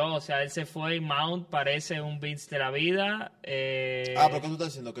potenció, o sea, él se fue y Mount parece un Vince de la vida. ¿Pero qué tú estás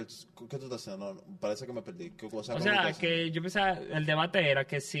diciendo? ¿Qué tú estás haciendo? No, parece que me perdí. O sea, que yo pensaba, el debate era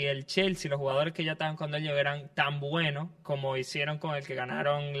que si el Chelsea, los jugadores que ya estaban cuando él llegó eran tan buenos como hicieron con el que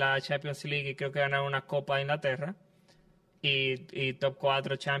ganaron la Champions League y creo que ganaron una Copa de Inglaterra y top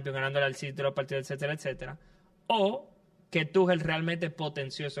 4 Champions ganándole al City los partidos, etcétera, etcétera. O que Tuchel realmente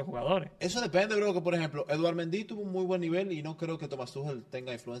potenció a esos jugadores. Eso depende, bro, que por ejemplo, Eduard Mendy tuvo un muy buen nivel y no creo que Thomas Tuchel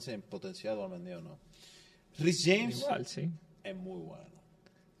tenga influencia en potenciar a Eduard Mendy o no. Rhys James Igual, sí. es muy bueno.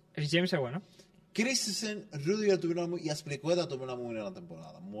 Rhys James es bueno. Christensen, Rudiger y Azpilicueta tuvieron una muy buena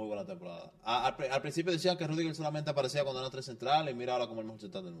temporada. Muy buena temporada. Al principio decían que Rudiger solamente aparecía cuando era 3 central y mira ahora como el mejor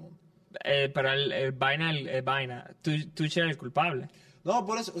central del mundo. Pero el Vaina, Tuchel es el culpable. No,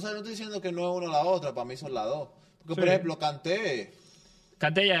 por eso, o sea, no estoy diciendo que no es una o la otra, para mí son las dos. Porque, por Sí. ejemplo, Kanté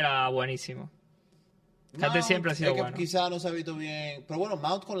Kanté ya era buenísimo. Kanté Mount, siempre ha sido es que bueno. quizá no se ha visto bien. Pero bueno,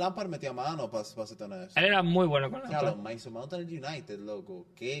 Mount con Lampard metía mano para ser honesto. Él era muy bueno con la Claro, Mason Mount en el United, loco.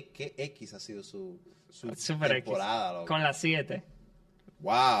 ¿Qué X ha sido su su Super X. temporada, loco. Con las 7.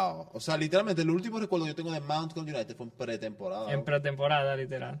 Wow. O sea, literalmente, el último recuerdo que yo tengo de Mount con United fue en pretemporada. En loco. pretemporada,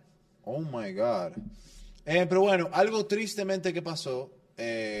 literal. Oh my God. Pero bueno, algo tristemente que pasó,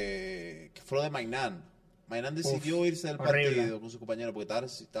 que fue lo de Mainan. Mainan decidió irse del horrible. partido con su compañero porque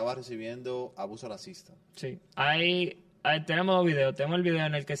estaba recibiendo abuso racista. Sí. Ahí tenemos dos videos. Tenemos el video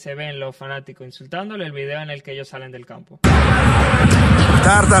en el que se ven los fanáticos insultándole, el video en el que ellos salen del campo.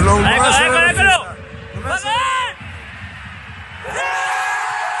 Tardalo un ¡Negro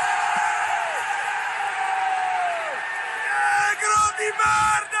di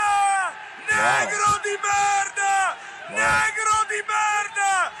merda! ¡Negro di merda! ¡Negro di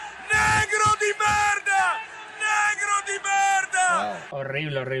merda! ¡Negro di merda! ¡Negro di merda!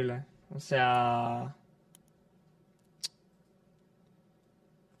 Horrible, horrible. O sea...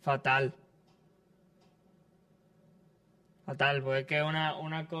 Fatal. Fatal, porque es que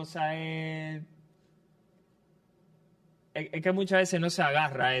una cosa es... Es que muchas veces no se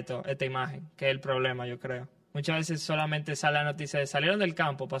agarra esta imagen, que es el problema, yo creo. Muchas veces solamente sale la noticia de salieron del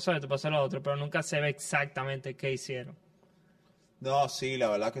campo, pasó esto, pasó lo otro, pero nunca se ve exactamente qué hicieron. No, sí, la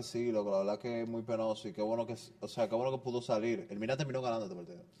verdad que sí, loco, la verdad que es muy penoso y qué bueno que, o sea, qué bueno que pudo salir. El Milan terminó ganando este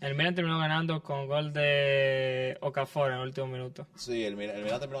partido. El Milan terminó ganando con gol de Okafor en el último minuto. Sí, el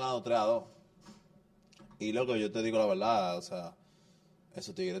Milan terminó ganando 3-2. Y loco, yo te digo la verdad, o sea,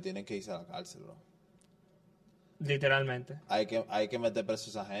 esos tigres tienen que irse a la cárcel, bro. Literalmente. Hay que meter preso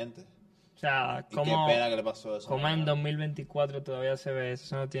a esa gente. O sea, Y qué pena que le pasó eso. como en 2024 todavía se ve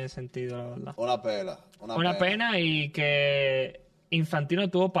eso, no tiene sentido, la verdad. Una pena y que Infantino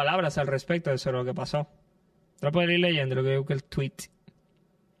tuvo palabras al respecto de eso, lo que pasó. Te lo puedes ir leyendo, lo que digo que el tweet.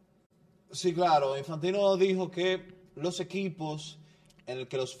 Sí, claro. Infantino dijo que los equipos en el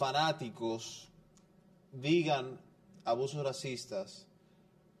que los fanáticos digan abusos racistas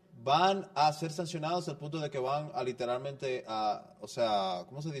van a ser sancionados al punto de que van a literalmente a... O sea,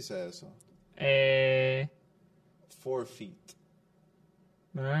 ¿cómo se dice eso? Forfeit.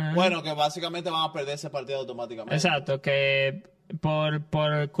 Bueno, que básicamente van a perder ese partido automáticamente. Exacto, que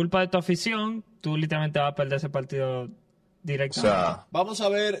por culpa de tu afición, tú literalmente vas a perder ese partido directamente. O sea, Vamos a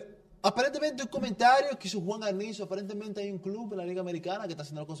ver, aparentemente un comentario que hizo Juan Garnizo, aparentemente hay un club en la Liga Americana que está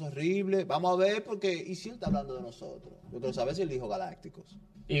haciendo cosas horribles. Vamos a ver porque, y si él está hablando de nosotros, yo quiero saber si él dijo Galácticos.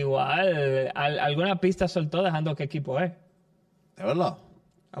 Igual, alguna pista soltó dejando qué equipo es. ¿De verdad?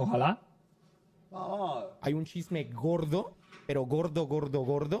 Ojalá. Vamos. Hay un chisme gordo, pero gordo,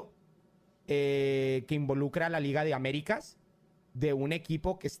 que involucra a la Liga de Américas, de un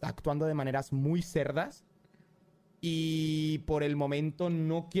equipo que está actuando de maneras muy cerdas. Y por el momento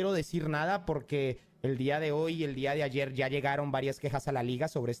no quiero decir nada porque el día de hoy y el día de ayer ya llegaron varias quejas a la liga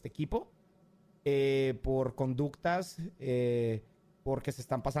sobre este equipo por conductas, porque se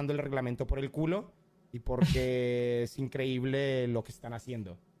están pasando el reglamento por el culo y porque es increíble lo que están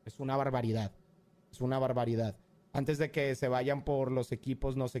haciendo. Es una barbaridad. Es una barbaridad. Antes de que se vayan por los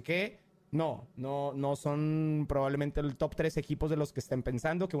equipos no sé qué, no son probablemente el top 3 equipos de los que estén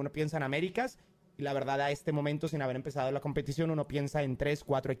pensando, que uno piensa en Américas. Y la verdad, a este momento, sin haber empezado la competición, uno piensa en 3,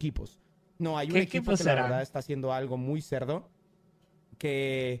 4 equipos. No, hay un equipo que la verdad está haciendo algo muy cerdo,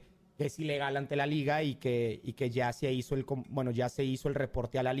 que es ilegal ante la liga y que ya se hizo el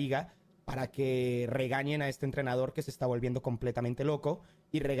reporte a la liga para que regañen a este entrenador que se está volviendo completamente loco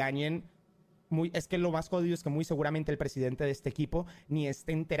y regañen. Es que lo más jodido es que muy seguramente el presidente de este equipo ni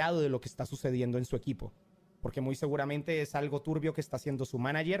esté enterado de lo que está sucediendo en su equipo. Porque muy seguramente es algo turbio que está haciendo su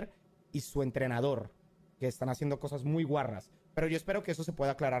manager y su entrenador, que están haciendo cosas muy guarras. Pero yo espero que eso se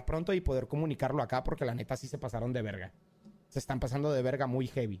pueda aclarar pronto y poder comunicarlo acá, porque la neta sí se pasaron de verga. Se están pasando de verga muy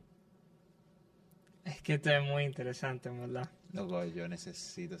heavy. Es que esto es muy interesante, ¿verdad? Loco, yo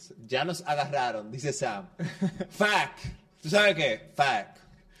necesito... Ya nos agarraron, dice Sam. Fact. ¿Tú sabes qué? Fact.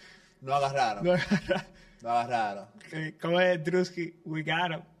 No agarraron. No agarraron. ¿Cómo es Drusky? We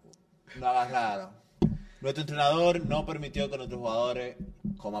got him. No agarraron. Nuestro entrenador no permitió que nuestros jugadores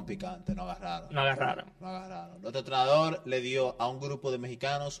coman picante. No agarraron. No agarraron. No agarraron. Nuestro entrenador le dio a un grupo de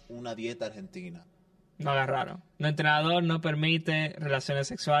mexicanos una dieta argentina. No agarraron. Nuestro entrenador no permite relaciones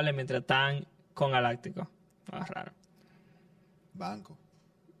sexuales mientras están con Galáctico. No agarraron. Banco.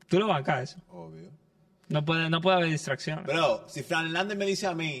 ¿Tú lo bancas eso? Obvio. No puede haber distracciones. Pero si Fran Hernández me dice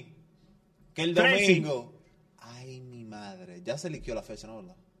a mí que el Tracy. domingo... Ay, mi madre. Ya se liquió la fecha, ¿no?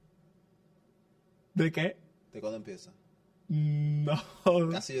 ¿Verdad? ¿De qué? ¿De cuándo empieza? No.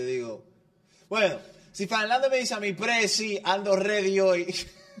 Casi yo digo... Bueno, si Fran Hernández me dice a mí, Presi, ando ready hoy.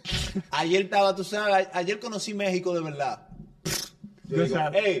 Ayer estaba, tú sabes, ayer conocí México de verdad. Yo digo,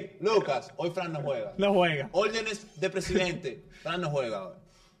 hey, Lucas, hoy Fran no juega. No juega. Órdenes de presidente, Fran no juega hoy.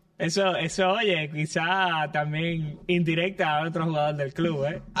 Oye, quizá también indirecta a otro jugador del club,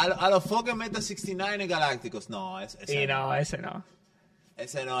 ¿eh? A los fucking Meta 69 Galácticos, no, ese Y no, ese no.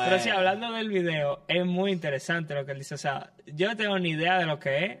 Ese no Pero es. sí, hablando del video, es muy interesante lo que él dice. O sea, yo no tengo ni idea de lo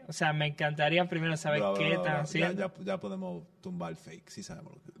que es. O sea, me encantaría primero saber qué están haciendo. Ya podemos tumbar el fake, sí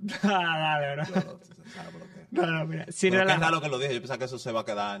sabemos lo que Dale, bro. sí sabemos lo que No, mira. Sin Pero qué relajo. raro que lo dije, yo pensaba que eso se va a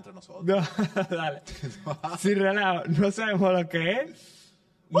quedar entre nosotros. No, dale. Sin relajo, no sabemos lo que es.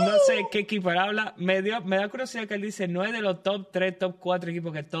 No sé qué equipo él habla. Me da curiosidad que él dice, no es de los top 3, top 4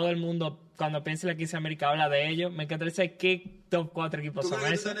 equipos que todo el mundo, cuando piensa en la 15 América, habla de ellos. Me encantaría saber qué top 4 equipos ¿Tú son crees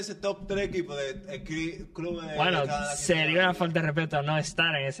que esos. está en ese top 3 equipos de clubes de Bueno, cada 15 sería una América? falta de respeto no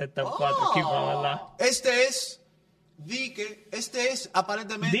estar en ese top 4 equipos, la verdad. Este es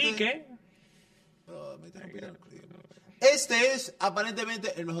aparentemente... Dique, Oh, me interrumpieron el clip. Este es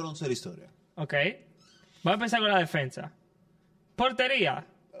aparentemente el mejor 11 de la historia. ok. Vamos a empezar con la defensa. Portería.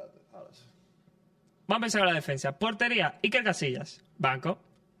 Vamos a empezar con la defensa. Portería, Iker Casillas. Banco.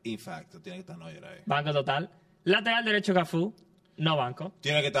 Infacto, tiene que estar Neuer ahí. Banco total. Lateral derecho Cafú. No banco.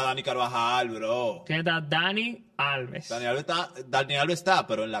 Tiene que estar Dani Carvajal, bro. Tiene que estar Dani Alves. Dani Alves está,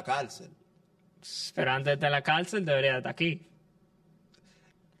 pero en la cárcel. Pero antes de estar en la cárcel debería de estar aquí.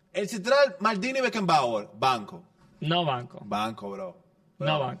 El central, Maldini Beckenbauer, banco. No banco. Banco, bro.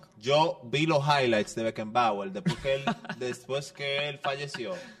 No banco. Yo vi los highlights de Beckenbauer después que él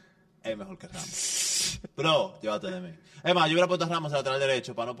falleció. Es mejor que Ramos. Bro, llévate de mí. Es más, yo hubiera puesto a Ramos lateral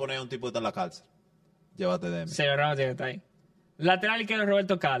derecho para no poner a un tipo que está en la cárcel. Llévate de mí. Señor Ramos tiene que estar ahí. Lateral izquierdo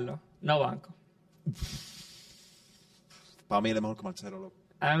Roberto Carlos. No banco. Para mí él es mejor que Marcelo, loco.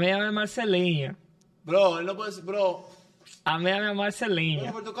 A mí dame Marcelinho. Bro, él no puede ser, bro. A mí dame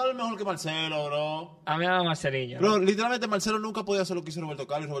Marcelinho. Roberto Carlos es mejor que Marcelo, bro. A mí dame Marcelinho. Bro, literalmente Marcelo nunca podía hacer lo que hizo Roberto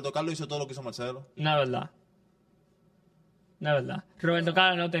Carlos y Roberto Carlos hizo todo lo que hizo Marcelo. No es verdad. No es verdad. Roberto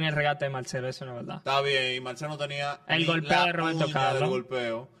Carlos no tenía el regate de Marcelo, eso no es verdad. Está bien, y Marcelo no tenía El ni golpeo la de Roberto uña Carlos. del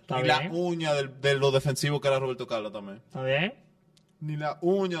golpeo, Está ni bien. la uña de lo defensivo que era Roberto Carlos también. ¿Está bien? Ni la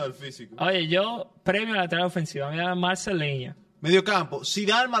uña del físico. Oye, yo premio lateral ofensivo. A mí dame Marcelinho. Medio campo,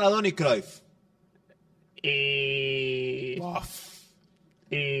 Zidane, Maradona y Cruyff.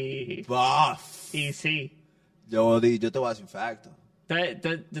 Y sí. Yo te voy a decir un facto.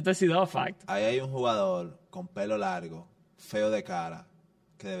 Yo te he sido fact. Ahí hay un jugador con pelo largo, feo de cara,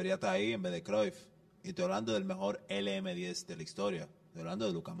 que debería estar ahí en vez de Cruyff. Y estoy hablando del mejor LM10 de la historia. Estoy hablando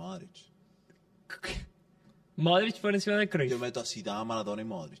de Luka Modric. Modric por encima de Cruyff. Yo meto a Zidane, Maradona y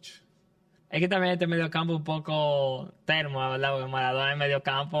Modric. Es que también este medio campo un poco termo, ¿verdad? Porque Maradona en medio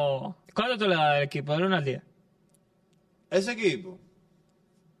campo... ¿Cuánto tú le das al equipo? ¿Del 1 al 10? Ese equipo.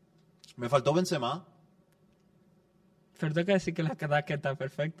 Me faltó Benzema. Pero tengo que decir que la verdad que está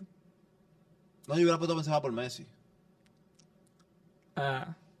perfecto. No, yo hubiera puesto Benzema por Messi.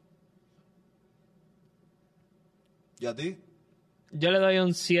 Ah, ¿Y a ti? yo le doy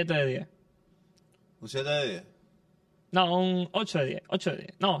un 7 de 10. ¿Un 7 de 10? No, un 8 de 10. 8 de 10.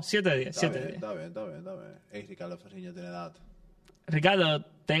 No, 7 de 10. 7 de 10. Está bien. Ey, Ricardo Ferriño tiene datos. Ricardo,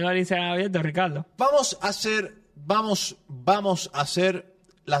 tengo el Instagram abierto, Ricardo. Vamos a hacer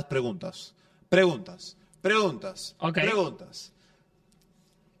las preguntas. Preguntas. Ok. Preguntas.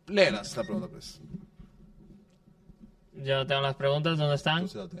 Léelas la pregunta, pues. Yo tengo las preguntas, ¿dónde están?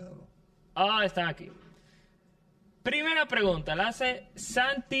 Entonces la tiene, bro. Ah, están aquí. Primera pregunta, la hace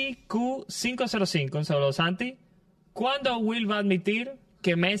Santi Q505. Un saludo, Santi. ¿Cuándo Will va a admitir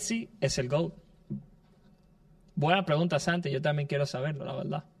que Messi es el GOAT? Buena pregunta, Santi. Yo también quiero saberlo, la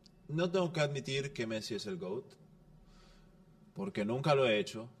verdad. No tengo que admitir que Messi es el GOAT. Porque nunca lo he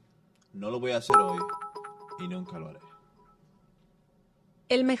hecho. No lo voy a hacer hoy. Y nunca lo haré.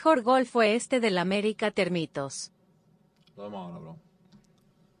 El mejor gol fue este del América Termitos. Lo vemos ahora, bro.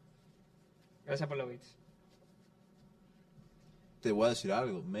 Gracias por los bits. Te voy a decir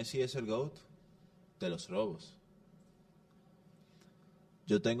algo. Messi es el GOAT de los robos.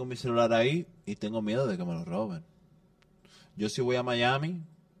 Yo tengo mi celular ahí y tengo miedo de que me lo roben. Yo si voy a Miami,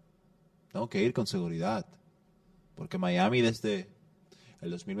 tengo que ir con seguridad. Porque Miami desde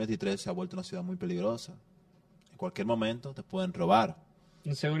el 2023 se ha vuelto una ciudad muy peligrosa. En cualquier momento te pueden robar.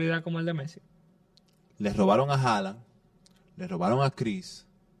 ¿En seguridad como el de Messi? Les robaron a Haaland, les robaron a Chris.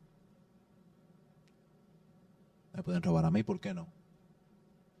 Me pueden robar a mí, ¿por qué no?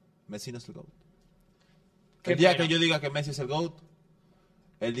 Messi no es el GOAT. El día que yo diga que Messi es el GOAT,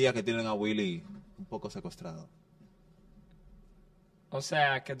 el día que tienen a Willy un poco secuestrado. O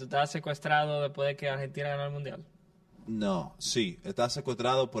sea, que tú estabas secuestrado después de que Argentina ganó el Mundial. No, sí, está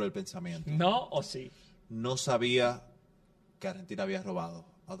secuestrado por el pensamiento. ¿No o sí? No sabía que Argentina había robado,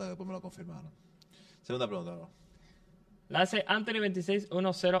 hasta que después me lo confirmaron. Segunda pregunta, bro. La hace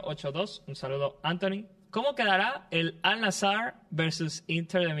Anthony261082. Un saludo, Anthony. ¿Cómo quedará el Al-Nassr versus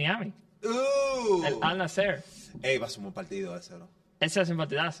Inter de Miami? El Al-Nassr. Ey, va a ser un buen partido ese, bro. Ese es un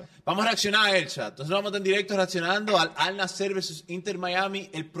partidazo. Vamos a reaccionar a el chat. Entonces vamos a estar en directo reaccionando al Al-Nassr versus Inter Miami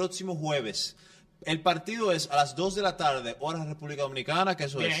el próximo jueves. El partido es a las 2 de la tarde, hora República Dominicana, que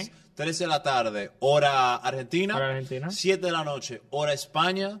eso Bien. es 3 de la tarde, hora Argentina. Hora Argentina. 7 de la noche, hora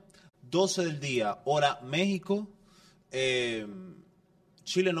España. 12 del día, hora México.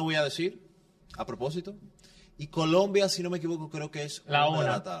 Chile no voy a decir, a propósito. Y Colombia, si no me equivoco, creo que es La 1 de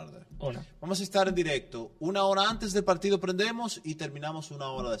una. la tarde. Una. Vamos a estar en directo. 1 hora antes del partido prendemos y terminamos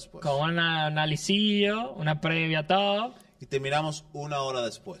 1 hora después. Con un analicillo, una previa top. Y terminamos 1 hora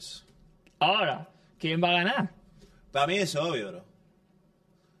después. Ahora, ¿quién va a ganar? Para mí es obvio, bro.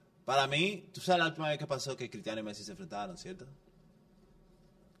 Para mí, tú sabes la última vez que pasó que Cristiano y Messi se enfrentaron, ¿cierto?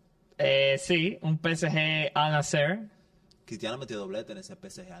 Sí, un PSG Al-Nassr. Cristiano metió doblete en ese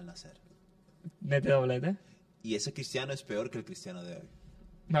PSG al nacer. Mete doblete. Y ese Cristiano es peor que el Cristiano de hoy.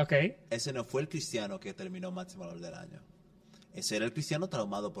 Ok. Ese no fue el Cristiano que terminó máximo valor del año. Ese era el Cristiano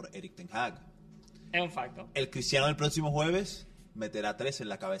traumado por Eric Ten Hag. Es un facto. El Cristiano del próximo jueves meterá 3 en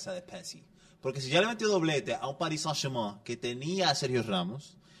la cabeza de Pessi. Porque si ya le metió doblete a un Paris Saint-Germain que tenía a Sergio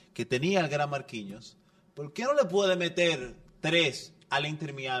Ramos, que tenía al gran Marquinhos, ¿por qué no le puede meter 3 al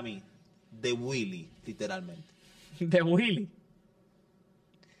Inter Miami de Willy, literalmente? De Willy.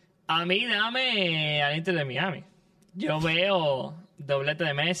 A mí dame al Inter de Miami. Yo veo doblete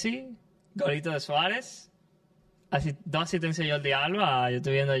de Messi, golito de Suárez, 2 asistencias de Jordi Alba. Yo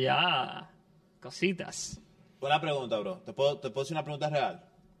estoy viendo ya cositas. Buena pregunta, bro. ¿Te puedo hacer una pregunta real?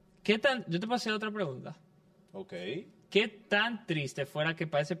 Yo te puedo hacer otra pregunta. Ok. ¿Qué tan triste fuera que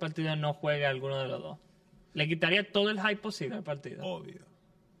para ese partido no juegue alguno de los dos? Le quitaría todo el hype posible al partido. Obvio.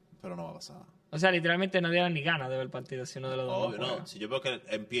 Pero no va a pasar. O sea, literalmente no dieran ni ganas de ver el partido si uno de los dos Obvio, no juega. no. Si yo veo que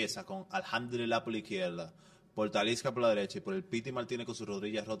empieza con Alhamdulillah por la izquierda, por Talisca por la derecha y por el Piti Martínez con sus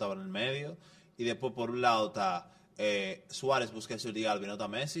rodillas rotas por el medio, y después por un lado está Suárez, Busquets, Jordi Alba y no está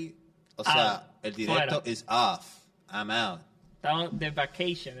Messi, o sea, el directo fuera. is off. I'm out. Estamos de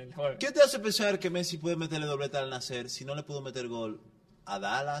vacation el jueves. ¿Qué te hace pensar que Messi puede meterle doblete al nacer si no le pudo meter gol a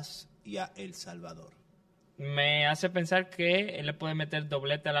Dallas y a El Salvador? Me hace pensar que él le puede meter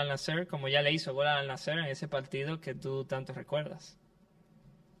doblete al Al-Nassr, como ya le hizo gol al Al-Nassr en ese partido que tú tanto recuerdas.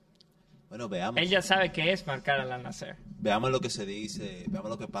 Bueno, veamos. Él ya sabe qué es marcar al Al-Nassr. Veamos lo que se dice, veamos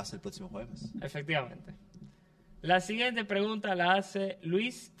lo que pasa el próximo jueves. Efectivamente. La siguiente pregunta la hace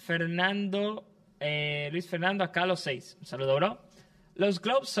Luis Fernando Acalo 6. Un saludo, bro. Los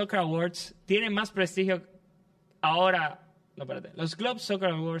Globe Soccer Awards tienen más prestigio ahora. No, espérate. Los Globe Soccer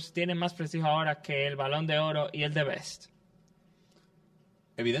Awards tienen más prestigio ahora que el Balón de Oro y el de Best.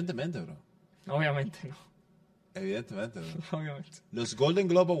 Evidentemente, bro. Obviamente no. Evidentemente, bro. Obviamente. Los Golden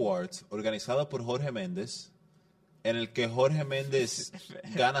Globe Awards, organizados por Jorge Méndez, en el que Jorge Méndez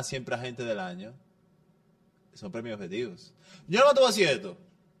gana siempre Agente del Año, son premios objetivos. Yo no te voy a decir esto.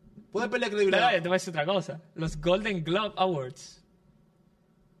 Puedes pelear credibilidad. Pero te voy a decir otra cosa. Los Golden Globe Awards.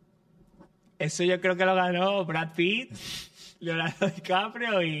 Eso yo creo que lo ganó Brad Pitt, Leonardo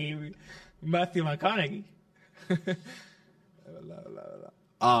DiCaprio y Matthew McConaughey. Yo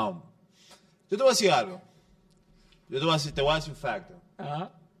te voy a decir algo. Te voy a decir un facto.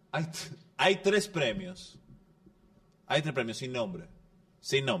 Ajá. Hay 3 premios. Hay 3 premios sin nombre.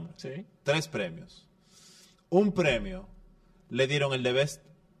 Sin nombre. Sí. 3 premios. Un premio le dieron el de Best.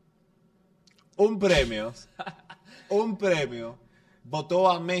 Un premio votó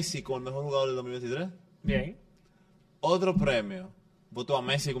a Messi como el mejor jugador del 2023. Bien. Otro premio votó a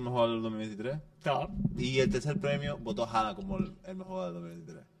Messi como el mejor jugador del 2023. Top. Y el tercer premio votó a Hannah como el mejor jugador del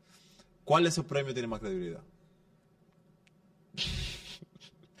 2023. ¿Cuál de esos premios tiene más credibilidad?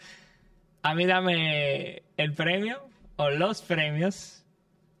 A mí dame el premio o los premios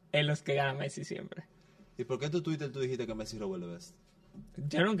en los que gana Messi siempre. ¿Y por qué en tu Twitter tú dijiste que Messi robó el Best?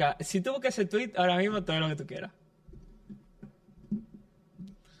 Yo nunca. Si tú buscas ese tweet, ahora mismo todo lo que tú quieras.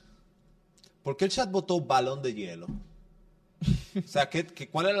 ¿Por qué el chat votó balón de hielo? O sea,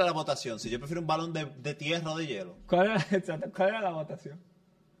 ¿cuál era la votación? Si yo prefiero un balón de tierra o de hielo. ¿Cuál era la votación?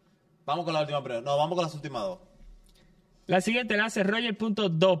 Vamos con la última pregunta. No, vamos con las últimas 2. La siguiente la hace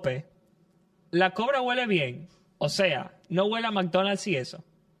Roger.dope. La cobra huele bien. O sea, no huele a McDonald's y eso.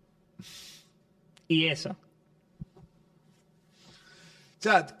 Y eso.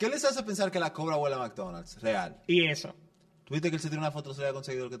 Chat, ¿qué les hace pensar que la cobra huele a McDonald's? Real. Y eso. ¿Tuviste que él se tiró una foto se había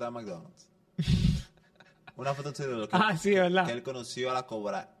conseguido que estaba en McDonald's? Una foto de seguidor Sí, ¿verdad? que él conoció a la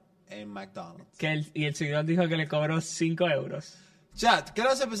cobra en McDonald's. Y el seguidor dijo que le cobró 5 euros. Chat, ¿qué le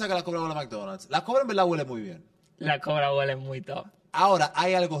hace pensar que la cobra huele a McDonald's? La cobra en verdad huele muy bien. La Cobra huele muy top. Ahora,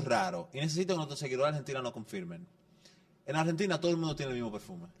 hay algo raro. Y necesito que nuestros seguidores de Argentina nos confirmen. En Argentina todo el mundo tiene el mismo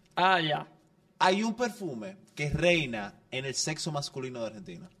perfume. Ah, ya. Hay un perfume que reina en el sexo masculino de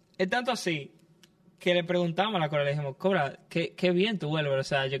Argentina. Es tanto así que le preguntamos a la Cobra, le dijimos, Cobra, qué bien tú vuelves. O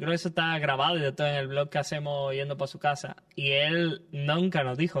sea, yo creo que eso está grabado y de todo en el blog que hacemos yendo para su casa. Y él nunca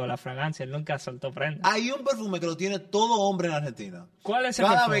nos dijo la fragancia, él nunca soltó prenda. Hay un perfume que lo tiene todo hombre en Argentina. ¿Cuál es ese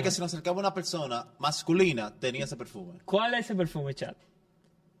Cada perfume? vez que se nos acercaba una persona masculina, tenía ese perfume. ¿Cuál es ese perfume, chat?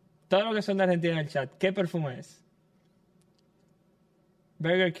 Todos los que son de Argentina en el chat, ¿qué perfume es?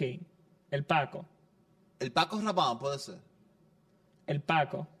 Burger King, el Paco. El Paco Rabanne puede ser. El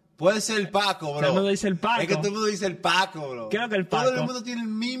Paco. Puede ser el Paco, bro. Todo el mundo dice el Paco. Es que todo el mundo dice el Paco, bro. Creo que el Paco. Todo el mundo tiene el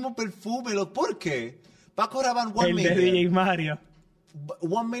mismo perfume. ¿Por qué? Paco Rabanne, 1 El de million. DJ Mario.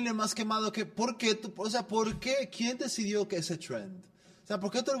 1 million más quemado que... ¿Por qué? ¿Por qué? ¿Quién decidió que ese trend? O sea, ¿por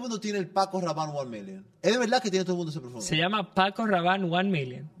qué todo el mundo tiene el Paco Rabanne 1 million? ¿Es de verdad que tiene todo el mundo ese perfume? Se llama Paco Rabanne 1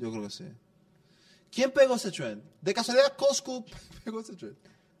 million. Yo creo que sí. ¿Quién pegó ese trend? ¿De casualidad Costco pegó ese trend?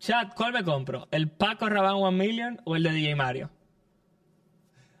 Chat, ¿cuál me compro? ¿El Paco Rabanne 1 million o el de DJ Mario?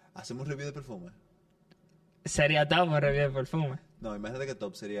 Hacemos un review de perfume. Sería top un review de perfume. No, imagínate que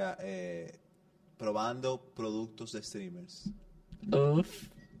top sería probando productos de streamers. Uf.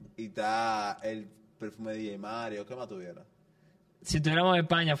 Y está el perfume de DJ Mario. ¿Qué más tuviera? Si tuviéramos en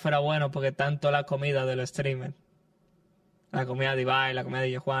España fuera bueno porque tanto la comida de los streamers. La comida de Ibai, la comida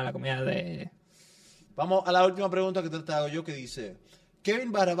de Juan, la comida de... Vamos a la última pregunta que te hago yo, que dice: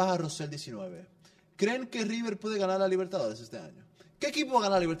 Kevin Barrabaja Rosell 19. ¿Creen que River puede ganar la Libertadores este año? ¿Qué equipo va a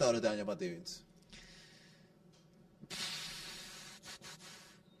ganar la Libertadores este año para ti, Vince?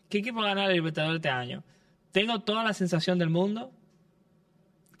 ¿Qué equipo va a ganar la Libertadores este año? Tengo toda la sensación del mundo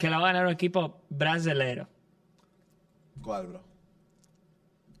que la va a ganar un equipo brasilero. ¿Cuál, bro?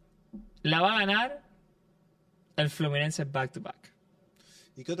 La va a ganar el Fluminense back to back.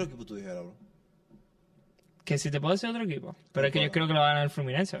 ¿Y qué otro equipo tú dijeras, bro? Que si te puedo decir otro equipo. Pero es que yo creo que lo va a ganar el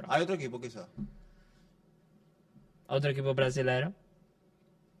Fluminense, bro. ¿Hay otro equipo quizás? Otro equipo brasilero.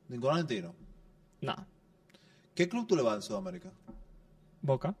 ¿Ningún argentino? No. ¿Qué club tú le vas en Sudamérica?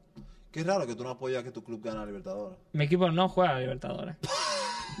 Boca. Qué raro que tú no apoyas que tu club gane la Libertadores. Mi equipo no juega a Libertadores.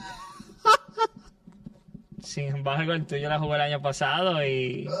 Sin embargo, el tuyo la jugó el año pasado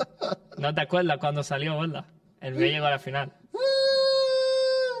y no te acuerdas cuando salió, ¿verdad? El mío llegó a la final.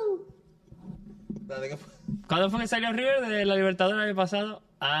 ¿Cuándo fue que salió River de la Libertadores el año pasado?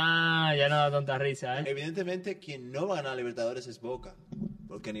 Ah, ya no da tanta risa, ¿eh? Evidentemente, quien no va a ganar la Libertadores es Boca,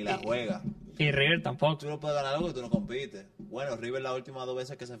 porque ni la juega. Y River tampoco. Tú no puedes ganar algo que tú no compites. Bueno, River las últimas 2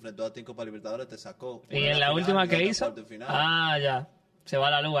 veces que se enfrentó a ti en Copa Libertadores te sacó. ¿Y en la última que hizo? Ah, ya. Se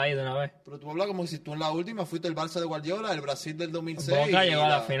va la luz ahí de una vez. Pero tú hablas como si tú en la última fuiste el Barça de Guardiola, el Brasil del 2006. Boca llegó a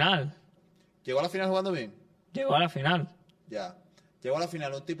la final. ¿Llegó a la final jugando bien? Llegó a la final. Ya. Llegó a la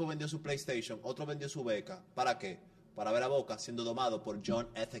final, un tipo vendió su PlayStation, otro vendió su beca. ¿Para qué? Para ver a Boca siendo domado por John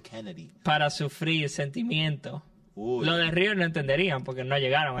F. Kennedy. Para sufrir sentimiento. Uy. Lo de River no entenderían porque no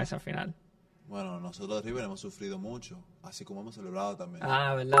llegaron a esa final. Bueno, nosotros de River hemos sufrido mucho, así como hemos celebrado también.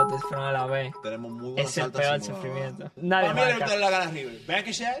 Ah, verdad, te fueron a la B. Tenemos muy buenas Es el altas peor y muy sufrimiento. bajas. Nadie Para mí marca. le la gana a River. ¿Ven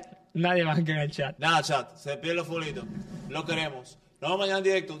que chat? Nadie más que en el chat. Nada, chat. Se pierde los folitos. Lo queremos. Nos vemos mañana en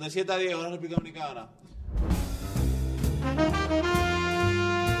directo, de 7 a 10, hora República Dominicana.